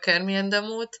Raider, vagy akármilyen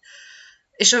demót,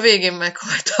 és a végén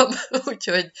meghaltam,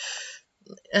 úgyhogy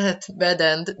hát bad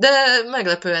end. De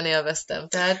meglepően élveztem.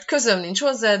 Tehát közöm nincs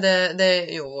hozzá, de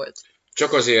jó volt.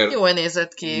 Csak azért jól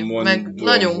nézett ki, mondom, meg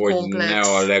nagyon hogy komplex. Ne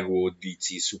a Lego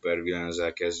DC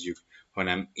Supervillains-zel kezdjük,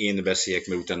 hanem én beszéljek,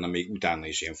 mert utána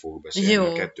is én fogok beszélni, jó.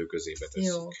 A kettő közébe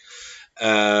tesszük.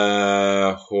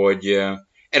 Hogy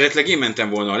eredetileg én mentem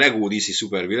volna a Lego DC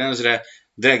Supervillains-re,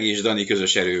 Dreg és Dani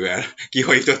közös erővel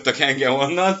kihajtottak engem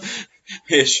onnan,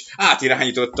 és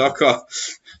átirányítottak a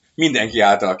mindenki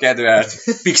által kedvelt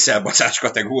pixelbaszás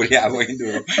kategóriába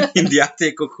induló indie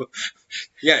játékok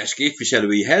jeles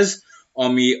képviselőihez,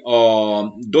 ami a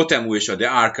Dotemu és a The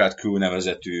Arcade Crew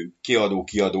nevezetű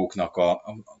kiadóknak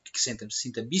akik szerintem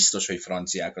szinte biztos, hogy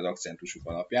franciák az akcentusuk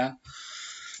alapján.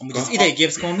 Amúgy az idei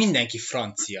Gamescom mindenki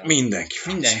francia. Mindenki.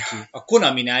 A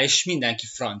Konaminál is mindenki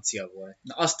francia volt.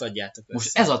 Na azt adjátok össze.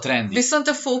 Most ez a trend. Viszont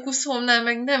a Focus Home-nál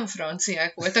meg nem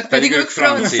franciák voltak, pedig ők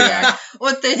franciák.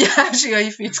 Ott egy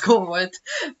ázsiai fickó volt.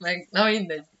 Meg, na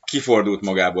mindegy. Kifordult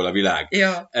magából a világ.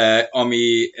 Ja.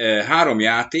 Ami 3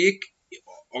 játék.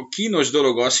 A kínos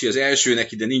dolog az, hogy az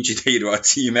elsőnek ide nincs ide írva a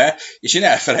címe, és én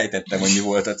elfelejtettem, hogy mi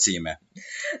volt a címe.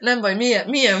 Nem baj,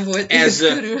 milyen volt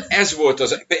ez volt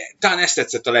az, talán ezt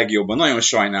tetszett a legjobban, nagyon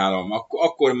sajnálom.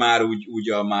 Akkor már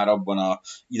már abban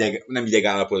nem ideg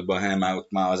állapotban, hanem már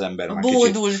ott már az ember már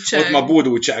bódultság. Ott már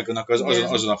bódultságnak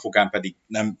azon a fokán pedig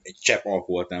nem egy csepp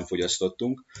alkoholt nem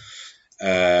fogyasztottunk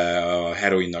a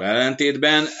heroinnal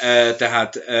ellentétben.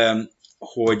 Tehát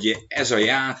hogy ez a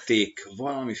játék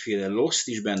valamiféle Lost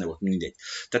is benne volt, mindegy.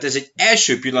 Tehát ez egy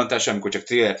első pillantás, amikor csak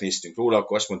trailert néztünk róla,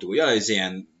 akkor azt mondtuk, hogy ez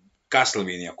ilyen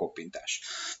Castlevania koppintás.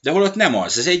 De holott nem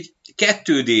az. Ez egy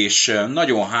 2D-s,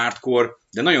 nagyon hardcore,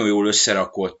 de nagyon jól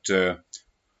összerakott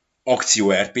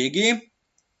akció RPG,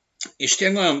 és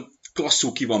tényleg nagyon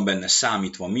klasszul ki van benne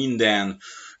számítva minden,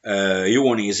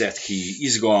 jól nézett ki,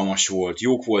 izgalmas volt,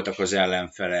 jók voltak az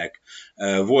ellenfelek,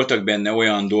 voltak benne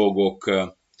olyan dolgok,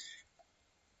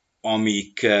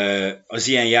 amik az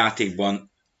ilyen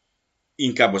játékban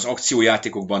inkább az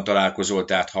akciójátékokban találkozol,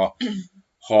 tehát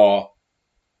ha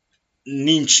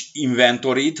nincs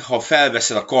inventorid, ha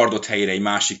felveszed a kardot helyére egy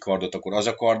másik kardot, akkor az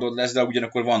a kardod lesz, de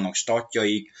ugyanakkor vannak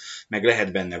statjaik, meg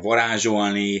lehet benne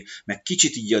varázsolni, meg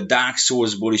kicsit így a Dark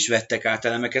Souls-ból is vettek át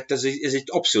elemeket, ez egy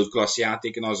abszolút klassz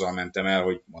játék, én azzal mentem el,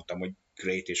 hogy mondtam, hogy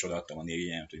great, és odaadtam a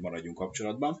névjegyemet, hogy maradjunk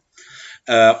kapcsolatban.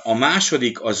 A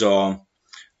második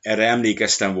erre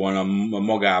emlékeztem volna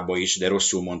magába is, de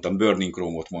rosszul mondtam, Burning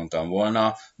Chrome-ot mondtam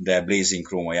volna, de Blazing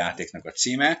Chrome a játéknak a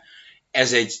címe.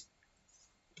 Ez egy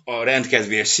a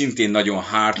rendkedvéért szintén nagyon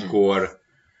hardcore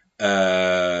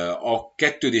a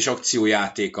 2D-s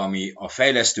akciójáték, ami a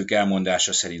fejlesztők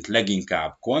elmondása szerint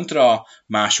leginkább Contra,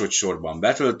 másodszorban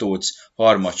Battletoads,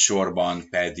 harmadsorban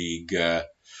pedig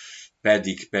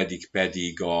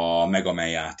a Mega Man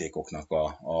játékoknak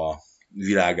a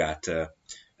világát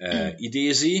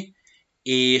idézi,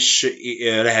 és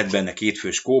lehet benne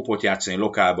kétfős kópot játszani,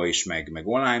 lokálba is, meg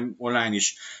online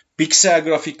is. Pixel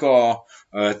grafika,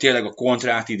 tényleg a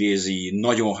Contrát idézi,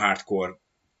 nagyon hardcore,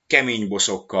 kemény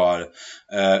bossokkal,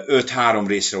 5-3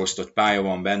 részre osztott pálya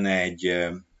van benne, egy,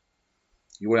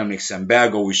 jól emlékszem,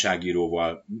 belga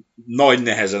újságíróval nagy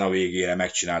nehezen a végére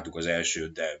megcsináltuk az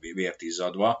elsőt, de vért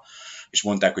izzadva, és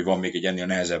mondták, hogy van még egy ennél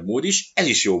nehezebb mód is. Ez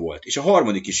is jó volt. És a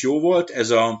harmadik is jó volt,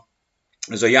 ez a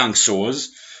Young Souls,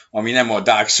 ami nem a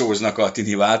Dark Souls-nak a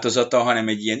tini változata, hanem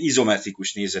egy ilyen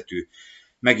izometrikus nézetű,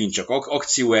 megint csak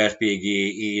akció-RPG,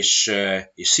 és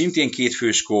szintén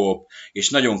kétfős kóp, és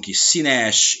nagyon kis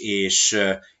színes,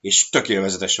 és tök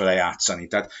élvezetes vele játszani.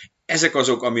 Tehát ezek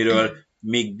azok, amiről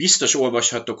még biztos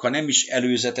olvashatok, ha nem is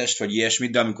előzetest, vagy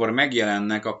ilyesmit, de amikor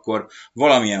megjelennek, akkor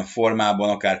valamilyen formában,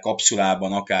 akár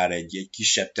kapszulában, akár egy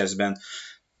kisebb tesztben,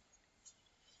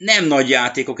 nem nagy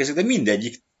játékok ezek, de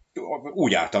mindegyik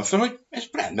úgy álltam fel, hogy ez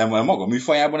rendben van, a maga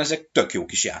műfajában ezek tök jó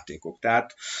kis játékok.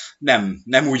 Tehát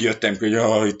nem úgy jöttem,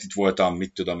 hogy itt voltam,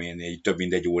 mit tudom én, több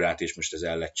mint egy órát, és most ez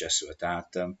el lett cseszve. Tehát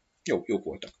jók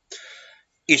voltak.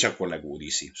 És akkor Lego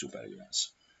DC Supervillains.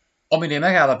 Aminél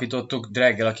megállapítottuk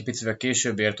Dreggel, aki picivel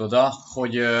később ért oda,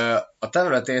 hogy a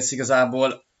területész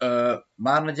igazából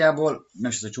már nagyjából,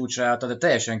 nem is az a csúcsra állta, de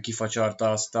teljesen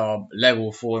kifacsarta azt a Lego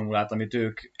formulát, amit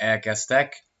ők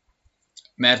elkezdtek,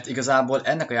 mert igazából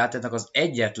ennek a játéknak az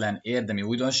egyetlen érdemi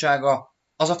újdonsága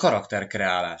az a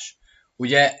karakterkreálás.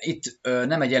 Ugye itt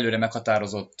nem egy előre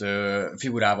meghatározott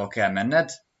figurával kell menned,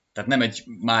 tehát nem egy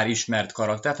már ismert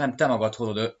karaktert, hanem te magad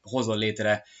hozol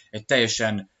létre egy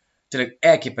teljesen tényleg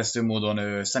elképesztő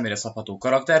módon személyre szabható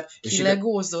karaktert.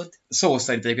 Kilegózod? Szó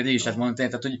szerint egyébként így is lehet mondani,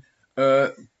 tehát hogy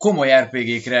komoly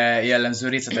RPG-kre jellemző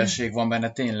részletesség van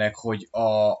benne tényleg, hogy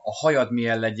a hajad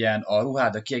milyen legyen, a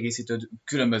ruhád, a kiegészítő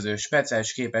különböző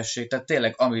speciális képesség, tehát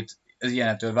tényleg amit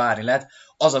ilyenetől várni lehet.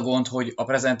 Az a gond, hogy a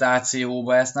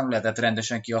prezentációban ezt nem lehetett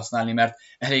rendesen kihasználni, mert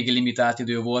eléggé limitált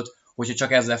idő volt, hogyha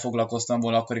csak ezzel foglalkoztam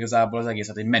volna, akkor igazából az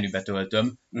egészet egy menübe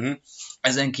töltöm.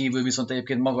 Ezen kívül viszont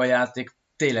egyébként maga a játék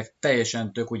tényleg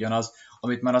teljesen tök ugyanaz,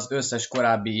 amit már az összes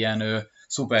korábbi ilyen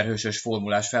szuperhősös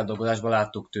formulás feldolgozásban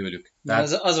láttuk tőlük.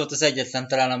 Tehát... Az volt az egyetlen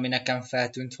talán, ami nekem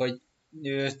feltűnt, hogy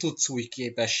tudsz új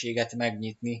képességet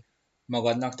megnyitni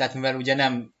magadnak, tehát mivel ugye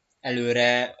nem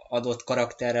előre adott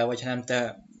karakterrel vagy, hanem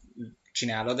te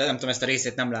csinálod, de nem tudom, ezt a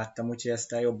részét nem láttam, úgyhogy ezt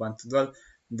te jobban tudod,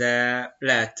 de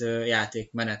lehet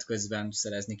játék menet közben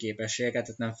szerezni képességeket,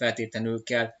 tehát nem feltétlenül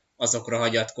kell azokra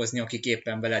hagyatkozni, akik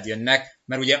éppen veled jönnek,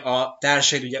 mert ugye a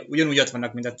társaid ugye ugyanúgy ott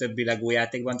vannak, mint a többi Lego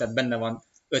játékban, tehát benne van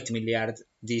 5 milliárd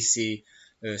DC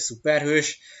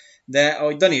szuperhős, de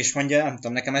ahogy Dani is mondja, nem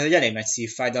tudom, nekem ez egy elég nagy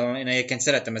szívfájdalom, én egyébként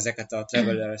szeretem ezeket a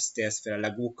Traveler's Tales-féle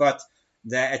Legókat,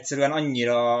 de egyszerűen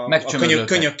annyira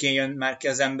könyökén jön már ki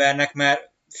az embernek,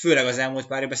 mert főleg az elmúlt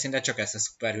pár évben szinte csak ezt a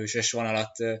szuperhősös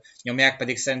vonalat nyomják,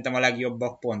 pedig szerintem a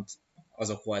legjobbak pont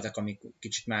azok voltak, amik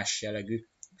kicsit más jellegű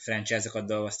franchise-okat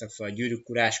dolgoztak fel, a Gyűrűk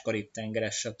Urás,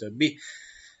 Karib-tengeres, stb.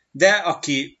 De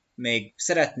aki még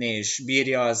szeretné és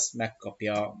bírja, az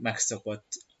megkapja megszokott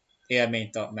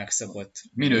élményt a megszokott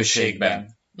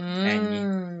minőségben.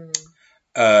 Ennyi.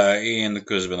 Én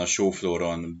közben a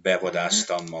showflooron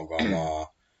bevadáztam magam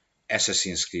a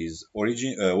Assassin's Creed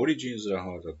Origins-ra,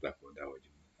 hallgatok be, de hogy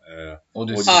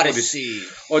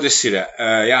Odyssey-re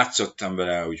játszottam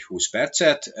vele úgy 20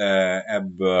 percet,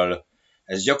 ebből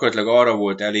ez gyakorlatilag arra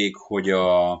volt elég, hogy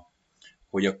a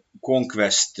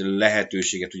Conquest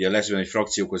lehetőséget, ugye lesz benne, hogy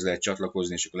frakciókhoz lehet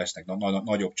csatlakozni, és akkor lesznek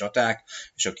nagyobb csaták,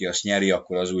 és aki azt nyeri,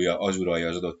 akkor az uralja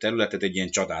az adott területet, egy ilyen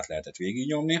csatát lehetett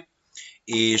végignyomni,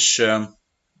 és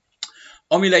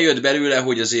Ami lejött belőle,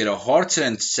 hogy azért a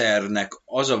harcrendszernek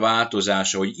az a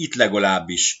változása, hogy itt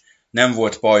legalábbis nem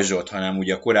volt pajzsot, hanem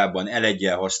ugye korábban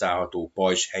L1-jel használható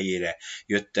pajzs helyére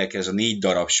jöttek, ez a 4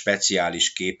 darab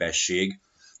speciális képesség,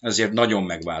 azért nagyon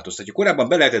megváltoztatja. Korábban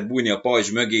be lehetett bújni a pajzs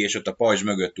mögé, és ott a pajzs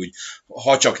mögött úgy,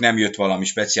 ha csak nem jött valami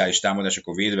speciális támadás,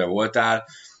 akkor védve voltál.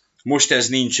 Most ez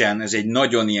nincsen, ez egy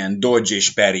nagyon ilyen dodge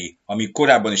és parry, ami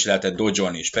korábban is lehetett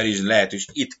dodge-olni és parry, lehet, hogy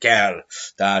itt kell,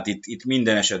 tehát itt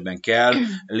minden esetben kell,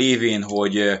 lévén,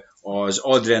 hogy az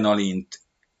adrenalint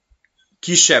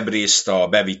kisebb részt a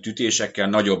bevitt ütésekkel,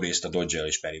 nagyobb részt a dodge-el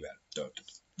és parryvel töltött.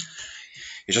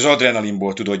 És az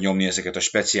adrenalinból tudod nyomni ezeket a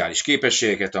speciális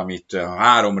képességeket, amit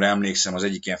 3-ra emlékszem, az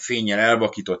egyik ilyen fénnyel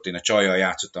elvakított, én a csajjal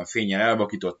játszottam, fénnyel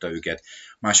elvakította őket,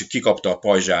 másik kikapta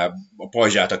a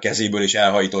pajzsát a kezéből, és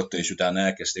elhajtotta, és utána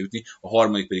elkezdte ütni, a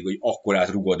harmadik pedig, hogy akkorát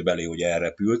rugott belé, hogy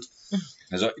elrepült.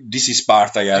 Ez a This is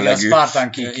Sparta jellegű. Igen, a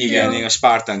Spartan Kick. Igen, a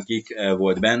Spartan Kick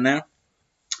volt benne.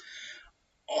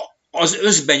 Az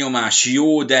összbenyomás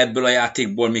jó, de ebből a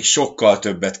játékból még sokkal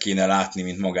többet kéne látni,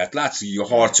 mint magát. Látszik, hogy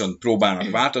a harcon próbálnak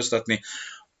változtatni.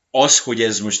 Az, hogy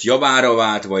ez most javára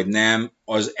vált, vagy nem,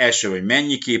 az első, hogy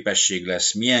mennyi képesség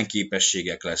lesz, milyen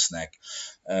képességek lesznek,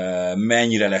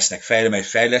 mennyire lesznek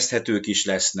fejleszthetők is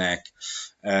lesznek,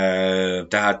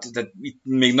 tehát itt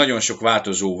még nagyon sok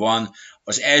változó van.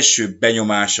 Az első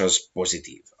benyomás az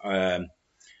pozitív.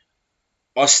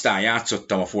 Aztán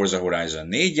játszottam a Forza Horizon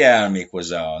 4-jel,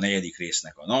 méghozzá a 4.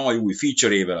 résznek a nagy új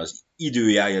feature-ével, az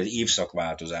időjárja, az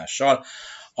évszakváltozással,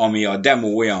 ami a demo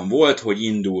olyan volt, hogy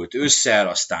indult ősszel,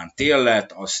 aztán tél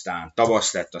lett, aztán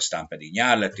tavasz lett, aztán pedig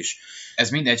nyár lett is. Ez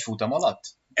mindegy futam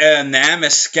alatt? Nem,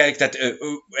 tehát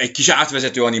egy kis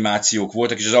átvezető animációk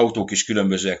voltak, és az autók is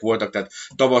különbözőek voltak, tehát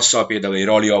tavasszal például egy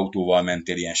rally autóval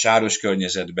mentél ilyen sáros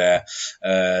környezetbe,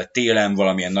 télen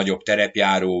valamilyen nagyobb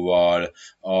terepjáróval,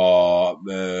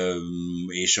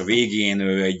 és a végén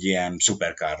egy ilyen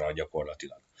szuperkárral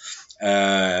gyakorlatilag.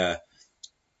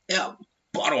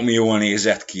 Baromi jól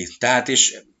nézett ki, tehát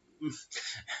és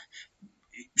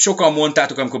sokan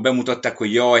mondtátok, amikor bemutatták,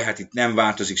 hogy jaj, hát itt nem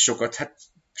változik sokat, hát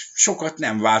sokat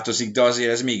nem változik, de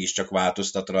azért ez mégiscsak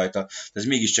változtat rajta. Ez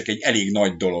mégiscsak egy elég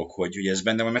nagy dolog, hogy ez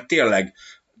benne van, mert tényleg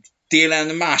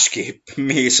télen másképp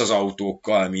mész az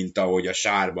autókkal, mint ahogy a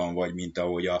sárban, vagy mint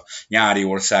ahogy a nyári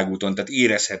országúton, tehát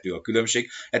érezhető a különbség.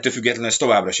 Ettől függetlenül ez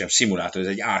továbbra sem szimulátor, ez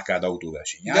egy árkád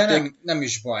autóverseny játék. De nem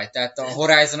is baj, tehát a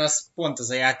Horizon az pont az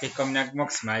a játék, aminek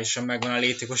maximálisan megvan a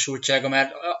létjogosultsága,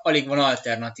 mert alig van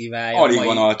alternatívája. Alig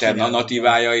van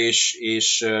alternatívája,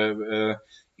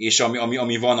 és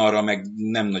ami van, arra meg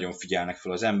nem nagyon figyelnek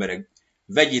fel az emberek.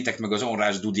 Vegyétek meg az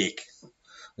Onrás dudék.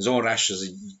 Az Onrás az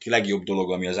egy legjobb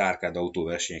dolog, ami az árkád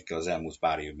autóversenyekkel az elmúlt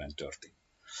pár évben történt.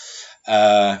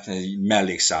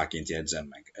 Mellékszálként jegyzem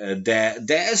meg.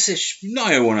 De ez is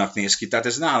nagyon jónak néz ki, tehát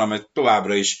ez nálam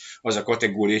továbbra is az a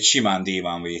kategória, egy simán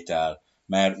dévánvétel,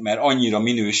 mert annyira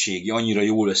minőségi, annyira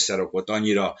jól összerakott,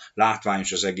 annyira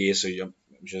látványos az egész, hogy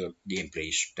és ez a gameplay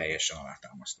is teljesen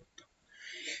alátámasztotta.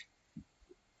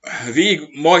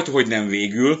 Majdhogy nem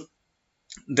végül,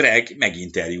 Drag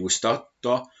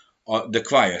meginterjúztatta a The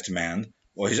Quiet Man,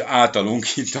 vagy az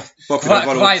általunk itt a papíron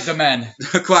való... Quiet the Man.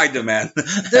 Quiet the Man.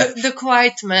 The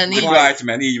Quiet Man. The Quiet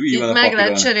Man, így van a meg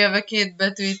papíron. lett cserélve 2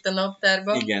 betű itt a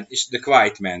naptárban. Igen, és The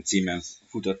Quiet Man címen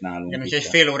futott nálunk. Igen, úgyhogy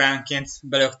fél óránként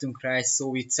belöktünk rá egy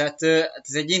szóviccet.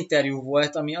 Ez egy interjú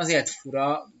volt, ami azért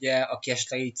fura, ugye, aki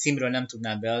esetleg így címről nem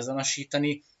tudná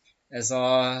beazonosítani, ez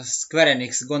a Square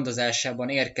Enix gondozásában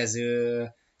érkező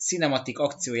cinematik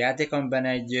akciójáték, amiben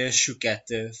egy süket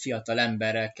fiatal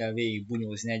emberrel kell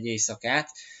végigbunyózni egy éjszakát.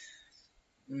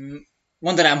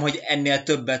 Mondanám, hogy ennél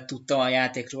többet tudtam a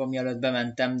játékról, mielőtt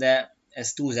bementem, de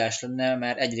ez túlzás lenne,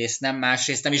 mert egyrészt nem,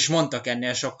 másrészt nem is mondtak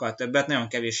ennél sokkal többet, nagyon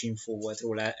kevés infó volt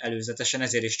róla előzetesen,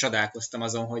 ezért is csodálkoztam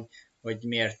azon, hogy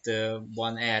miért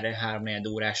van erre 3-4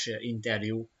 órás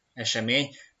interjú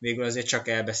esemény. Végül azért csak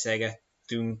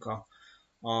elbeszélgettünk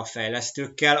a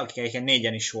fejlesztőkkel, akik egyébként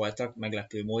 4-en is voltak,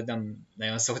 meglepő módon, nem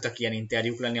nagyon szoktak ilyen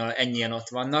interjúk lenni, ahol ennyien ott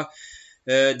vannak,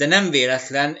 de nem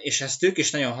véletlen, és ezt ők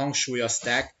is nagyon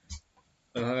hangsúlyozták,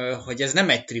 hogy ez nem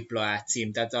egy AAA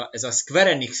cím, tehát ez a Square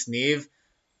Enix név,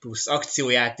 plusz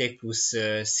akciójáték, plusz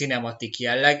cinematik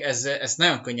jelleg, ez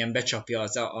nagyon könnyen becsapja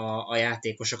a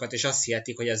játékosokat, és azt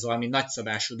hihetik, hogy ez valami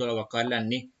nagyszabású dolog akar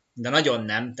lenni, de nagyon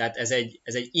nem, tehát ez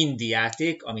egy indie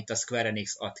játék, amit a Square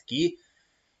Enix ad ki,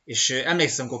 és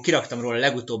emlékszem, amikor kiraktam róla a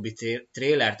legutóbbi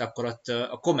trélert, akkor ott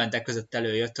a kommentek között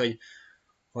előjött,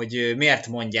 hogy miért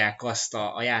mondják azt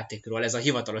a játékról, ez a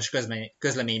hivatalos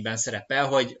közleményben szerepel,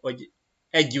 hogy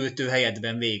egy ültő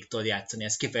helyetben végig tudod játszani,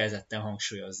 ezt kifejezetten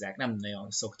hangsúlyozzák. Nem nagyon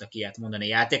szoktak ilyet mondani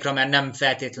játékra, mert nem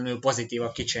feltétlenül pozitív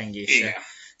a kicsengése. Igen.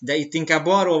 De itt inkább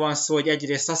arról van szó, hogy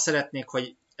egyrészt azt szeretnék,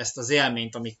 hogy ezt az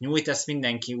élményt, amit nyújt, ezt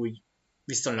mindenki úgy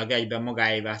viszonylag egyben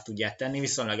magáévá tudják tenni,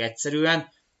 viszonylag egyszerűen.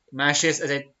 Másrészt ez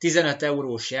egy 15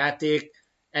 eurós játék,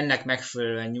 ennek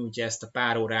megfelelően nyújtja ezt a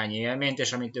pár órányi élményt,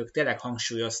 és amit ők tényleg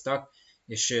hangsúlyoztak,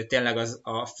 és tényleg az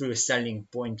a fő selling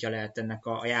pontja lehet ennek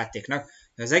a játéknak.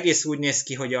 Az egész úgy néz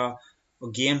ki, hogy a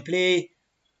gameplay,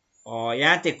 a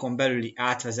játékon belüli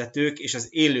átvezetők és az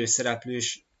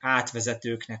élőszereplős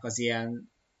átvezetőknek az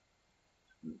ilyen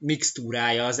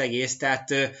mixtúrája az egész,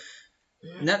 tehát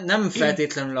nem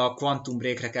feltétlenül a Quantum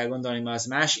Break-re kell gondolni, mert az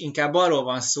más, inkább arról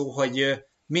van szó, hogy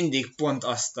mindig pont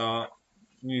azt a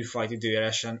műfajt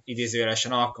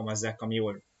idézőjelesen alkalmazzák, ami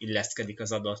jól illeszkedik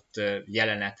az adott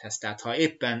jelenethez. Tehát ha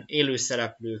éppen élő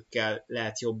szereplőkkel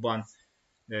lehet jobban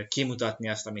kimutatni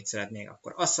azt, amit szeretnék,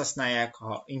 akkor azt használják,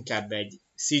 ha inkább egy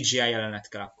CGI jelenet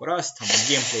kell, akkor azt, ha meg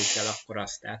gameplay kell, akkor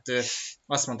azt. Tehát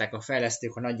azt mondták a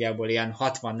fejlesztők, hogy nagyjából ilyen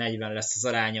 60-40 lesz az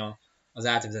aránya az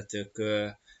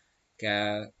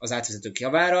átvezetők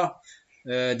javára,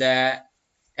 de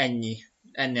ennyi.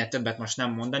 Ennél többet most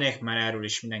nem mondanék, mert erről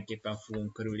is mindenképpen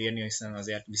fogunk körülírni, hiszen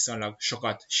azért viszonylag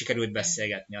sokat sikerült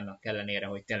beszélgetni annak ellenére,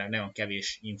 hogy tényleg nagyon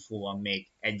kevés infó van még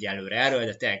egyelőre erről,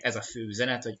 de tényleg ez a fő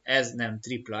üzenet, hogy ez nem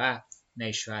AAA, ne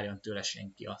is várjon tőle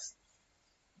senki azt.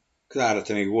 Klára,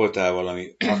 te még voltál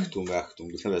valami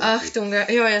Achtung.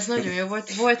 Jaj, ez nagyon jó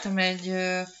volt. Voltam egy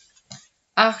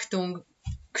Achtung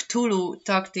Cthulhu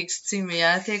Tactics című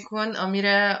játékon,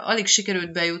 amire alig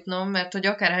sikerült bejutnom, mert hogy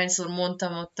akárhányszor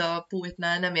mondtam ott a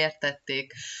pultnál, nem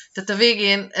értették. Tehát a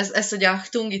végén ezt, hogy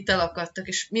Achtung, itt elakadtak,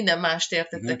 és minden mást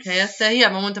értettek helyette.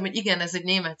 Hiába mondtam, hogy igen, ez egy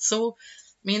német szó,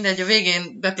 mindegy, a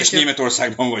végén bepötyög. És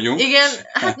Németországban vagyunk. Igen,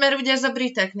 hát mert ugye ez a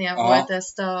briteknél volt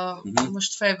ezt a,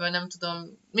 most fejből nem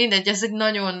tudom, mindegy, ez egy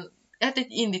nagyon, hát egy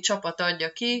indie csapat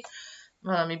adja ki,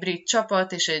 valami brit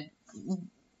csapat, és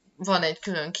van egy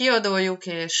külön kiadójuk,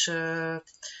 és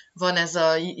van ez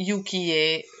a Yuki,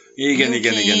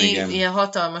 igen. ilyen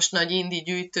hatalmas nagy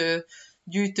indie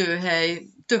gyűjtőhely,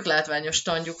 tök látványos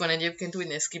standjuk van egyébként, úgy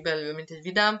néz ki belül, mint egy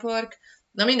vidámpark.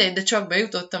 Na mindegy, de csak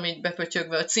bejutottam így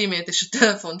bepötyögve a címét és a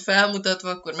telefont felmutatva,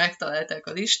 akkor megtalálták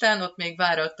a listán, ott még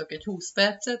várattak egy 20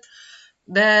 percet,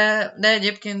 de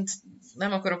egyébként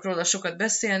nem akarok róla sokat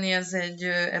beszélni, ez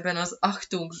ebben az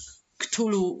Achtung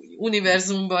Cthulhu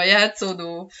univerzumban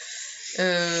játszódó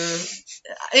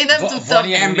én nem tudtam.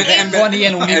 Van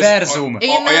ilyen univerzum?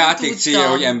 A játék célja,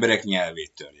 hogy emberek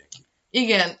nyelvét törje ki.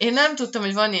 Igen, én nem tudtam,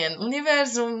 hogy van ilyen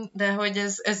univerzum, de hogy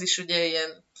ez is ugye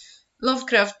ilyen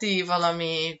Lovecrafti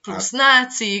valami, plusz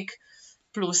nácik,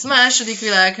 plusz második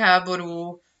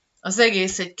világháború, az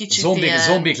egész egy kicsit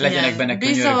zombik legyenek benne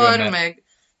bizarr, meg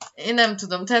én nem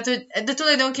tudom. Tehát, de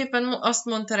tulajdonképpen azt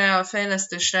mondta rá a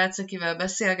fejlesztő srác, akivel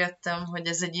beszélgettem, hogy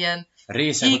ez egy ilyen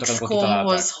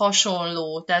XCOM-hoz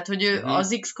hasonló. Tehát, hogy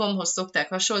az XCOM-hoz szokták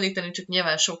hasonlítani, csak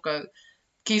nyilván sokkal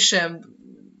kisebb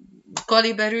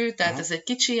kaliberű, tehát ez egy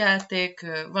kicsi játék,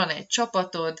 van egy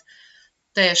csapatod,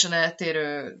 teljesen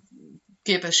eltérő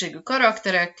képességű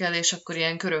karakterekkel, és akkor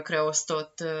ilyen körökre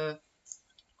osztott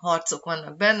harcok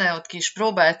vannak benne, ott ki is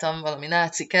próbáltam valami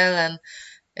nácik ellen,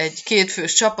 egy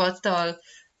kétfős csapattal,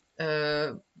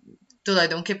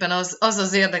 tulajdonképpen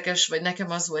az érdekes, vagy nekem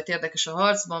az volt érdekes a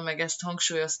harcban, meg ezt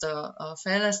hangsúlyozta a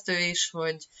fejlesztő is,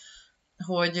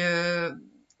 hogy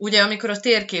ugye amikor a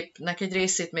térképnek egy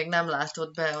részét még nem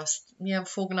látod be, azt milyen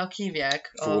fognak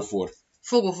hívják?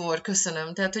 Fogofor,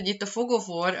 köszönöm. Tehát, hogy itt a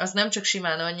fogofor az nem csak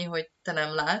simán annyi, hogy te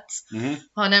nem látsz,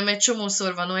 hanem egy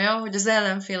csomószor van olyan, hogy az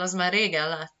ellenfél az már régen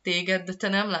lát téged, de te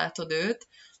nem látod őt,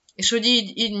 és hogy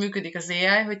így működik az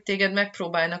AI, hogy téged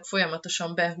megpróbálnak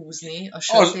folyamatosan behúzni a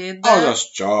sötétbe.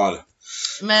 Az csal.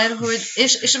 Mert hogy,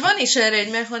 és van is erre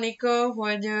egy mechanika,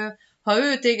 hogy ha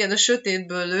ő téged a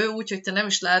sötétből lő, úgyhogy te nem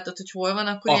is látod, hogy hol van,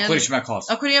 akkor is meghalsz.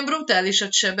 Akkor ilyen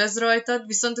brutálisat sebez rajtad,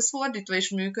 viszont ez fordítva is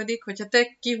működik, hogyha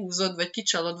te kihúzod, vagy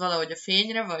kicsalod valahogy a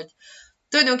fényre, vagy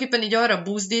tulajdonképpen így arra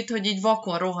buzdít, hogy így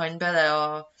vakon rohanj bele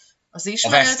az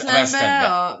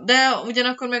ismeretlenbe, de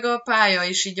ugyanakkor meg a pálya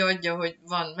is így adja, hogy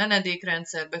van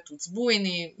menedékrendszer, be tudsz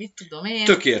bújni, mit tudom én.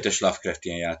 Tökéletes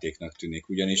Lovecraftian játéknak tűnik,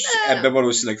 ugyanis ebbe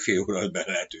valószínűleg fél órát be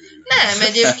lehet őrülni. Nem,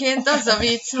 egyébként az a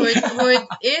vicc, hogy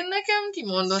én nekem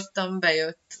kimondottam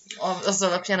bejött az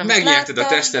alapján, amit megnyerted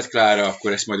láttam. A tesztet, Klára,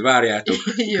 akkor ezt majd várjátok.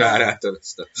 Klárától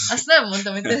ezt azt nem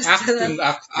mondtam, hogy tesztelem.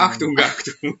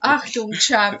 Achtung,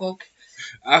 csápok.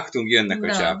 Achtung, jönnek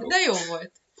a csápok. De jó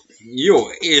volt. Jó,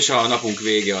 és a napunk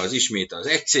vége az ismét az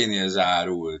 1C-nél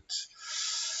zárult.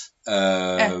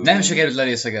 Nem sikerült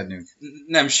lerészegednünk.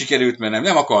 Nem sikerült, mert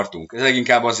nem akartunk. Ez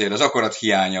leginkább azért, az akarat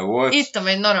hiánya volt. Ittam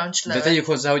egy narancslevet. De tegyük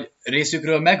hozzá, hogy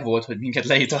részükről megvolt, hogy minket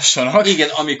leítassanak. Igen,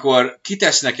 amikor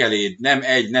kitesznek eléd nem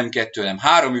egy, nem kettő, nem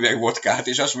 3 üveg vodkát,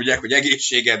 és azt mondják, hogy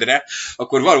egészségedre,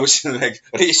 akkor valószínűleg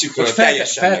részükről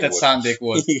teljesen feltett szándék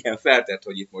volt. Igen, feltett,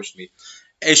 hogy itt most mi.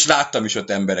 És láttam is ott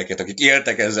embereket, akik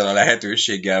éltek ezzel a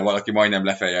lehetőséggel, valaki majdnem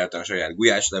lefejelte a saját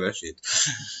gulyáslevesét.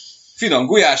 Finom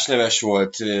gulyásleves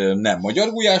volt, nem magyar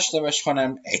gulyásleves,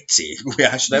 hanem egy cég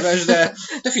gulyásleves, de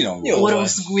finom volt.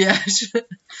 Orosz gulyás.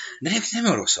 De nem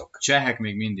oroszok. Csehek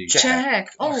még mindig.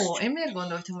 Csehek? Én miért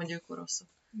gondoltam, hogy ők oroszok?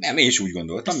 Nem, én is úgy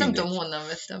gondoltam. Ezt nem tudom, honnan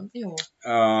vettem. Jó.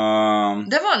 Uh,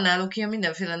 De van náluk ilyen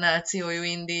mindenféle nációjú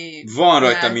indi van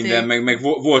rajta minden, meg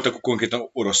voltak konkrétan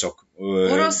oroszok.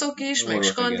 Oroszok is, meg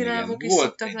skandinávok is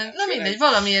szoktak lenni. Na mindegy,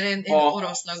 valamiért én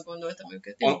orosznak gondoltam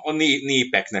őket. A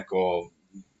népeknek a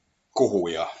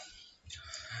kohója.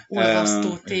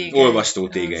 Olvasztó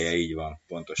tégeje, így van,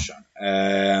 pontosan.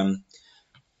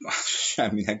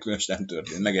 Semminek különös nem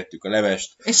történt. Megettük a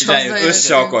levest,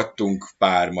 összeakadtunk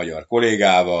pár magyar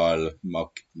kollégával,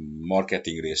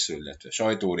 marketing részről, illetve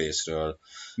sajtó részről.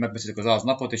 Megbeszéltük az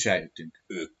napot, és eljöttünk.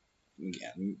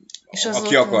 Igen.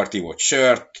 Aki akart, ivott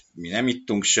sört, mi nem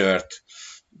ittunk sört,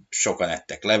 sokan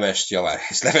ettek levest,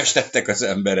 javárrészt levest ettek az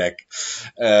emberek.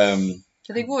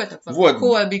 Pedig voltak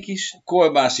kolbik is.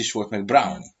 Kolbász is volt, meg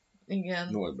brownie. Igen.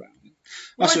 Volt brownie.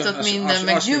 Volt ott minden,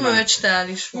 meg gyümölcstál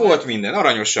is volt. Volt minden,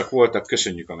 aranyosak voltak,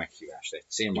 köszönjük a meghívást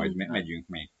egyszer, majd megyünk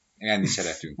még. Enni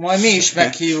szeretünk. Majd mi is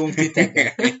meghívunk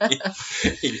titeket.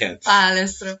 Igen.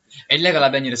 Páleszre. Egy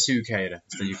legalább ennyire szűk helyre,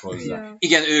 ezt tegyük hozzá.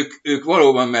 Igen, ők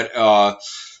valóban, mert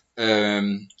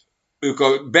ők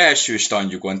a belső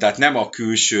standjukon, tehát nem a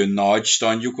külső nagy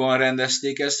standjukon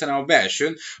rendezték ezt, hanem a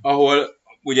belsőn, ahol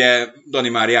ugye Dani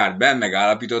már járt benn,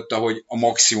 megállapította, hogy a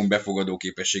maximum befogadó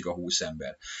képesség a 20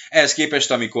 ember. Ehhez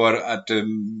képest, amikor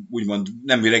úgymond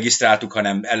nem mi regisztráltuk,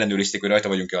 hanem ellenőrizték, hogy rajta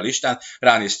vagyunk-e a listán,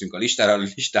 ránéztünk a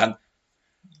listán,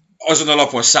 azon a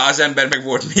lapon 100 ember, meg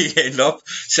volt még egy lap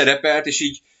szerepelt, és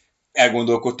így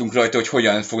elgondolkodtunk rajta, hogy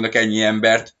hogyan fognak ennyi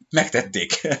embert.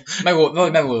 Megtették.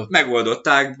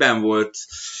 Megoldották, benn volt.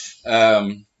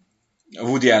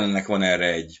 Woody Allennek van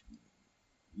erre egy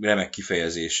remek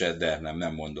kifejezése, de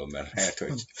nem mondom, mert lehet,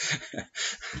 hogy...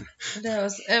 De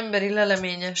az emberi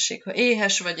leleményesség, ha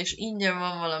éhes vagy, és ingyen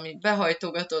van valami,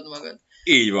 behajtogatod magad.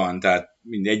 Így van, tehát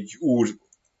mindegy úr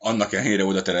annak ellenére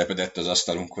oda telepedett az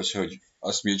asztalunkhoz, hogy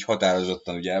azt mi úgy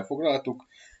határozottan ugye elfoglaltuk,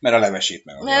 mert a levesét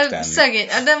meg akart tenni. Szegény,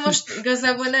 de most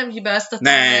igazából nem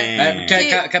hibáztatom. Nem,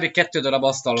 kb. 2 darab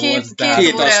asztal volt.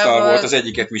 Két asztal volt, az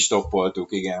egyiket mi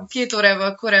stoppoltuk, igen. 2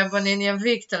 órával korábban én ilyen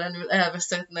végtelenül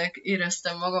elveszettnek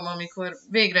éreztem magam, amikor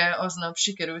végre aznap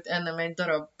sikerült ennem egy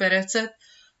darab perecet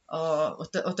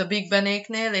ott a Big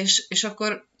Benéknél, és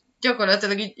akkor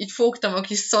gyakorlatilag így fogtam a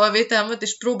kis szalvétámat,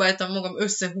 és próbáltam magam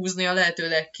összehúzni a lehető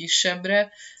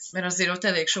legkisebbre, mert azért ott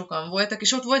elég sokan voltak,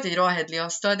 és ott volt egy rahedli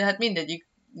asztal, de hát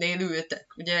mindegyiknél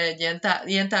ültek, ugye egy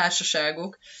ilyen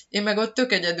társaságok. Én meg ott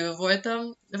tök egyedül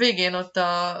voltam. Végén ott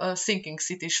a Sinking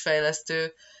City-s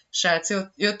fejlesztő srác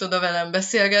jött oda velem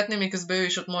beszélgetni, miközben ő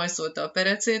is ott majszolta a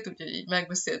perecét, úgyhogy így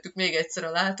megbeszéltük még egyszer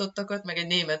a látottakat, meg egy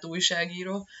német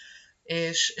újságíró,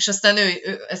 és aztán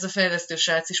ez a fejlesztő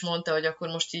srác is mondta, hogy akkor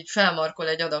most így felmarkol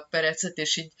egy adag perecet,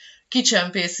 és így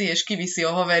kicsempészi, és kiviszi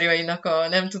a haverjainak a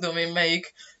nem tudom én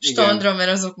melyik standra, mert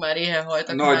azok már éhen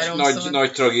haltak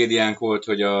nagy tragédiánk volt,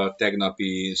 hogy a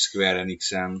tegnapi Square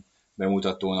Enix-en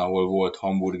bemutatón, ahol volt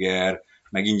hamburger,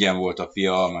 meg ingyen volt a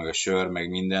pia, meg a sör, meg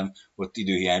minden, ott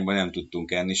időhiányban nem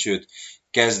tudtunk enni, sőt,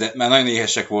 már nagyon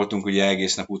éhesek voltunk, ugye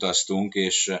egész nap utaztunk,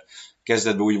 és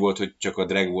kezdetben úgy volt, hogy csak a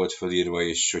drag volt fölírva,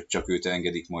 és hogy csak őt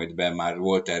engedik majd be, már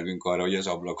volt tervünk arra, hogy az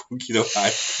ablakon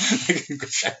kidobáljuk nekünk a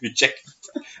szendvicseket.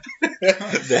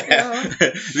 De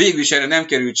végül is erre nem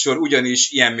került sor,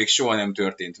 ugyanis ilyen még soha nem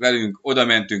történt velünk. Oda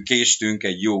mentünk, késtünk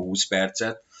egy jó 20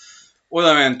 percet,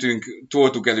 oda mentünk,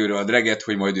 toltuk előre a draget,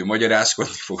 hogy majd ő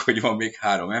magyarázkodni fog, hogy van még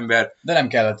 3 ember. De nem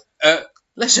kellett.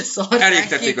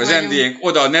 Elégtették az NDA-nk,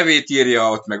 oda a nevét írja,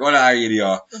 ott meg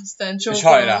aláírja. Aztán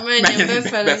csókolom, menjünk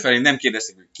befelé. Nem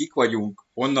kérdezték, hogy kik vagyunk,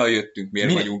 honnan jöttünk,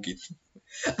 miért vagyunk itt.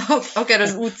 Akár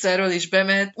az utcáról is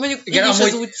bemehet. Mondjuk igen, így is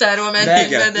az utcáról mentünk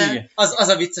be, de... Igen. Az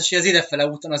a vicces, hogy az idefele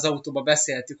úton az autóba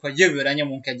beszéltük, hogy jövőre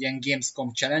nyomunk egy ilyen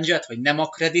Gamescom challenge-et, hogy nem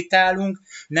akkreditálunk,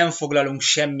 nem foglalunk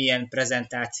semmilyen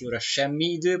prezentációra semmi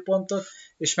időpontot,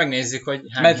 és megnézzük, hogy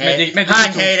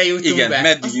hány helyre jutunk be.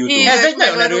 Meddig jutunk. Ez egy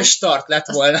nagyon erős start lett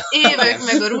volna. Évek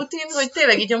meg a rutin, hogy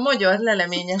tényleg így a magyar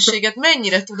leleményességet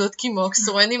mennyire tudod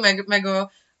kimaxolni, meg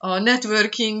a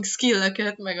networking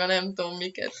skilleket, meg a nem tudom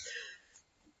miket.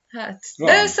 Hát, Van.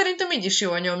 de szerintem így is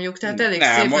jól nyomjuk, tehát elég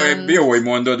Nem, szépen... jó, hogy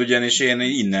mondod, ugyanis én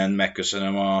innen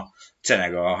megköszönöm a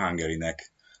Cenega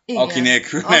Hungary-nek. Igen.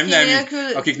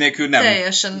 Akik nélkül nem.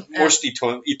 Teljesen... Most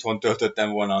itthon töltöttem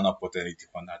volna a napot, én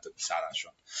itthon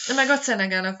szálláson. De meg a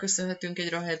Cenegának köszönhetünk egy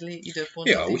Rahedli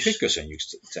időpontot Ja, is. úgyhogy köszönjük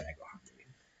Cenega Hungary.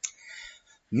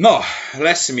 Na,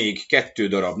 lesz még 2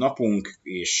 darab napunk,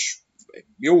 és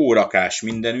jó rakás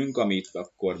mindenünk, amit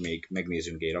akkor még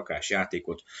megnézünk egy rakás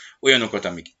játékot, olyanokat,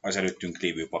 amik az előttünk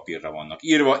lévő papírra vannak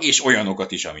írva, és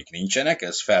olyanokat is, amik nincsenek,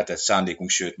 ez feltett szándékunk,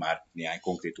 sőt már néhány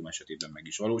konkrétum esetében meg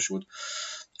is valósult.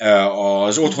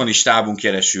 Az otthoni stábunk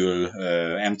keresül,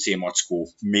 MC Mackó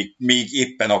még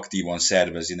éppen aktívan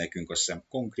szervezi nekünk, azt hiszem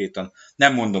konkrétan,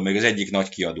 nem mondom még az egyik nagy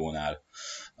kiadónál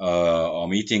a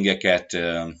meetingeket,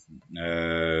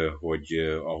 hogy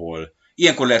ahol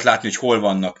ilyenkor lehet látni, hogy hol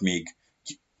vannak még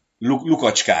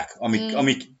lukacskák,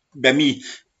 amikbe mi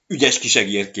ügyes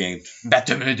kisegérként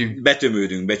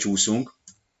betömődünk, becsúszunk.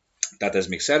 Tehát ez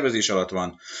még szervezés alatt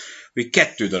van. Még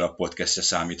 2 darab podcastre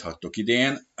számíthattok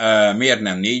idén. Miért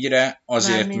nem 4-re?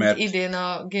 Azért, mert... idén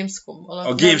a Gamescom alatt.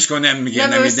 A Gamescom nem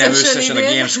összesen idén.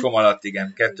 a Gamescom alatt,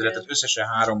 igen, 2, tehát összesen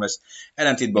 3 lesz.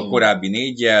 Ellentétben a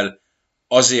korábbi 4-jel,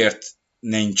 azért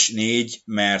nincs 4,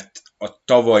 mert a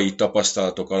tavalyi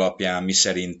tapasztalatok alapján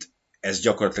miszerint ez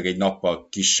gyakorlatilag egy nappal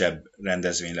kisebb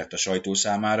rendezvény lett a sajtó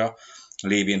számára,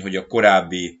 lévén, hogy a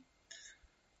korábbi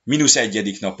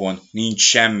 -1. napon nincs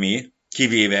semmi,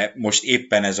 kivéve most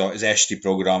éppen ez az esti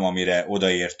program, amire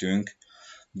odaértünk,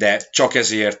 de csak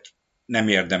ezért nem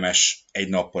érdemes egy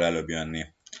nappal előbb jönni.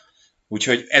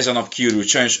 Úgyhogy ez a nap kiürült.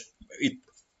 Sajnos itt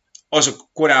azok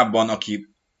korábban, aki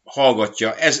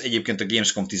hallgatja, ez egyébként a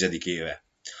Gamescom 10. éve.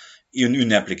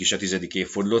 Ünneplik is a 10.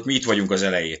 évfordulót, mi itt vagyunk az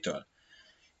elejétől.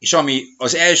 És ami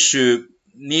az első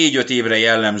 4-5 évre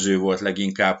jellemző volt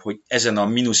leginkább, hogy ezen a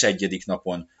 -1.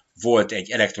 napon volt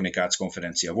egy Electronic Arts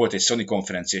konferencia, volt egy Sony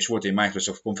konferencia, és volt egy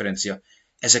Microsoft konferencia,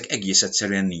 ezek egész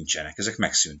egyszerűen nincsenek, ezek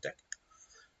megszűntek.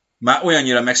 Már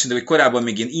olyannyira megszűntek, hogy korábban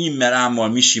még ilyen immel, ámmal,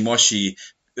 misi-masi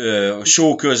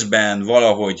show közben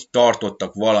valahogy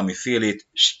tartottak valamifélét,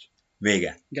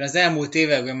 vége. Igen, az elmúlt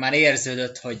években már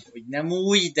érződött, hogy nem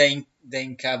úgy, de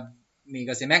inkább még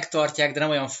azért megtartják, de nem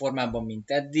olyan formában,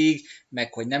 mint eddig,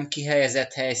 meg hogy nem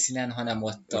kihelyezett helyszínen, hanem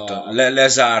ott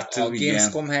lezárt a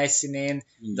Gamescom helyszínén,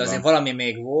 de azért valami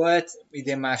még volt,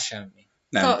 idén már semmi.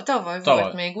 Tavaly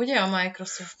volt még, ugye, a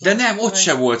Microsoft. De nem, ott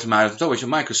se volt már, tavaly a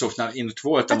Microsoftnál én ott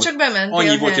voltam. Hát csak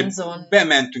bementél volt, hogy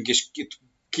bementünk, és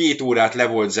 2 órát le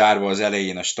volt zárva az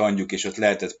elején a standjuk, és ott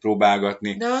lehetett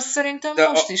próbálgatni. De azt szerintem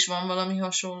most is van valami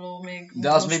hasonló még.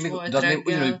 De az még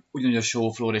ugyanúgy a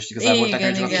show floor, és igazából csak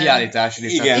a kiállítás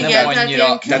is,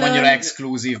 nem annyira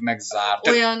exkluzív, meg zárt.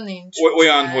 Olyan nincs.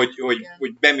 Olyan,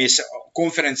 hogy bemész, a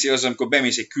konferencia az, amikor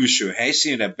bemész egy külső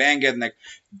helyszínre, beengednek,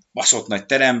 baszott nagy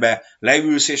terembe,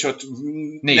 leülsz, és ott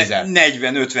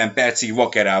 40-50 percig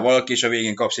vakerál valaki, és a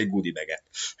végén kapsz egy goodie baget.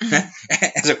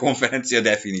 Ez a konferencia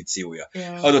definíciója.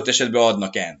 Yeah. Adott esetben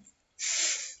adnak enni.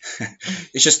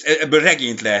 És ebből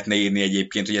regényt lehetne írni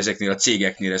egyébként, hogy ezeknél a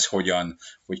cégeknél ez hogyan,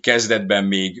 hogy kezdetben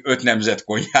még 5 nemzet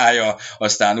konyhája,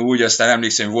 aztán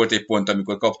emlékszem, hogy volt egy pont,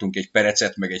 amikor kaptunk egy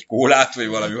perecet, meg egy kólát, vagy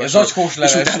valami hasonló,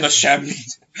 és utána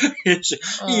semmit. És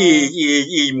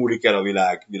így múlik el a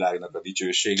világnak a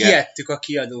dicsősége. Kiettük a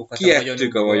kiadókat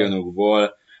a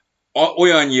vagyonukból.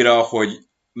 Olyannyira, hogy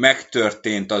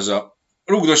megtörtént az a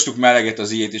rugdostuk meleget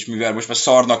az ilyet, és mivel most már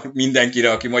szarnak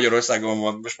mindenkire, aki Magyarországon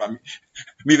van, most már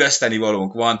mi veszteni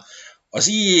valónk van. Az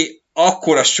IE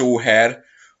akkora sóher,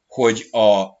 hogy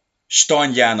a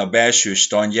standján, a belső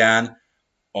standján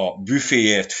a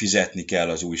büféért fizetni kell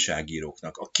az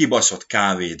újságíróknak. A kibaszott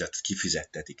kávédat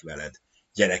kifizettetik veled.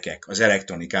 Gyerekek, az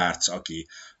Electronic Arts, aki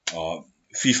a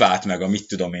FIFA-t, meg a mit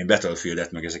tudom én,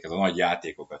 Battlefieldet, meg ezeket a nagy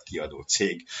játékokat kiadó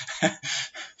cég.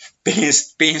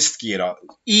 pénzt kér a...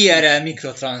 IRL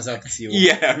mikrotranszakció.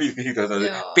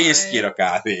 Pénzt kér a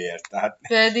kávéért. Tehát...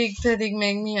 Pedig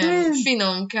még milyen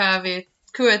finom kávét,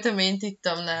 költeményt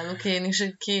ittam náluk én is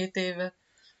egy 2 éve.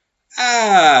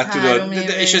 Tudod,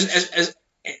 és ez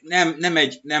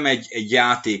nem egy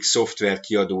játék szoftver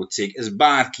kiadó cég, ez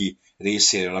bárki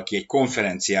részéről, aki egy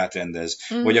konferenciát rendez,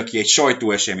 vagy aki egy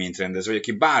sajtóeseményt rendez, vagy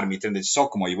aki bármit rendez, egy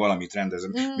szakmai valamit rendez,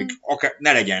 még akár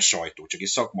ne legyen sajtó, csak egy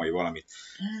szakmai valamit.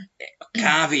 A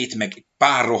kávét, meg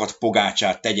pár rohadt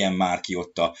pogácsát tegyen már ki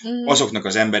ott azoknak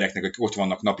az embereknek, akik ott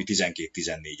vannak napi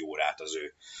 12-14 órát az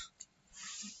ő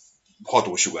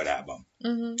hatósugarában.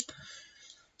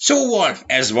 Szóval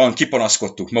ez van,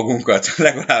 kipanaszkodtuk magunkat,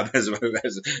 legalább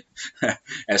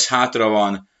ez hátra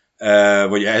van,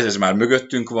 vagy ez már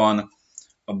mögöttünk van.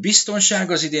 A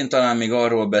biztonság az idén talán még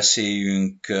arról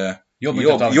beszéljünk, Jobb, mint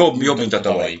a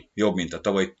tavalyi. Jobb, mint a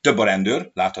tavalyi. Több a rendőr,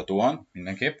 láthatóan.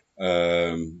 Mindenképp.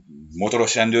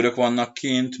 Motoros rendőrök vannak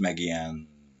kint, meg ilyen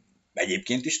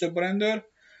egyébként is több a rendőr.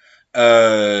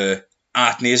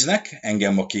 Átnéznek,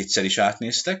 engem ma 2-szer is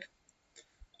átnéztek.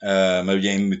 Mert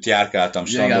ugye én járkáltam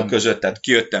strandok között, tehát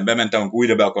kijöttem, bementem,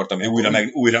 újra be akartam,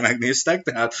 újra megnéztek,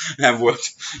 tehát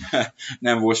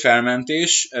nem volt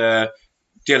felmentés.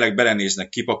 Tényleg belenéznek,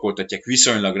 kipakoltatják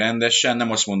viszonylag rendesen,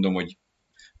 nem azt mondom, hogy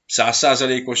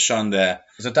 100%-osan, de...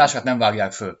 Ez a táskát nem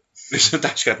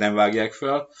vágják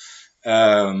föl.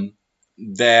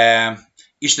 De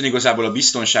Isten igazából a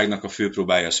biztonságnak a fő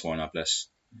próbája az holnap lesz.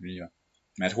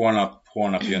 Mert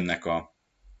holnap jönnek a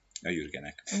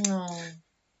jürgenek. No.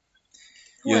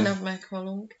 Holnap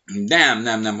meghalunk.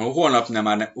 Nem.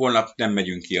 Holnap nem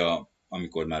megyünk ki,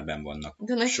 amikor már benn vannak.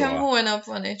 De nekem soha. Holnap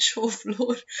van egy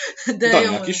showfloor. De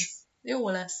Daninak is. Jó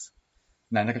lesz.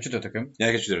 Nem, nekem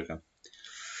csütörtökön.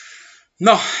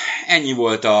 Na, ennyi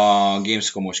volt a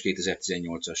Gamescom-os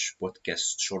 2018-as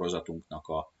podcast sorozatunknak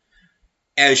a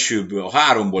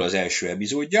 3-ból az első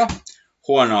epizódja.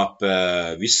 Holnap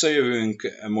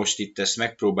visszajövünk, most itt ezt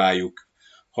megpróbáljuk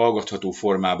hallgatható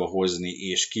formába hozni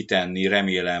és kitenni.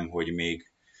 Remélem, hogy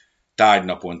még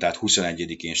tárgynapon, tehát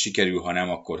 21-én sikerül, ha nem,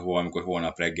 akkor amikor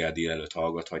holnap reggel délelőtt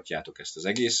hallgathatjátok ezt az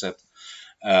egészet.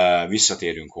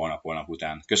 Visszatérünk holnap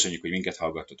után. Köszönjük, hogy minket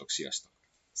hallgattatok. Sziasztok!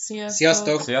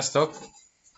 Sziasztok! Sziasztok!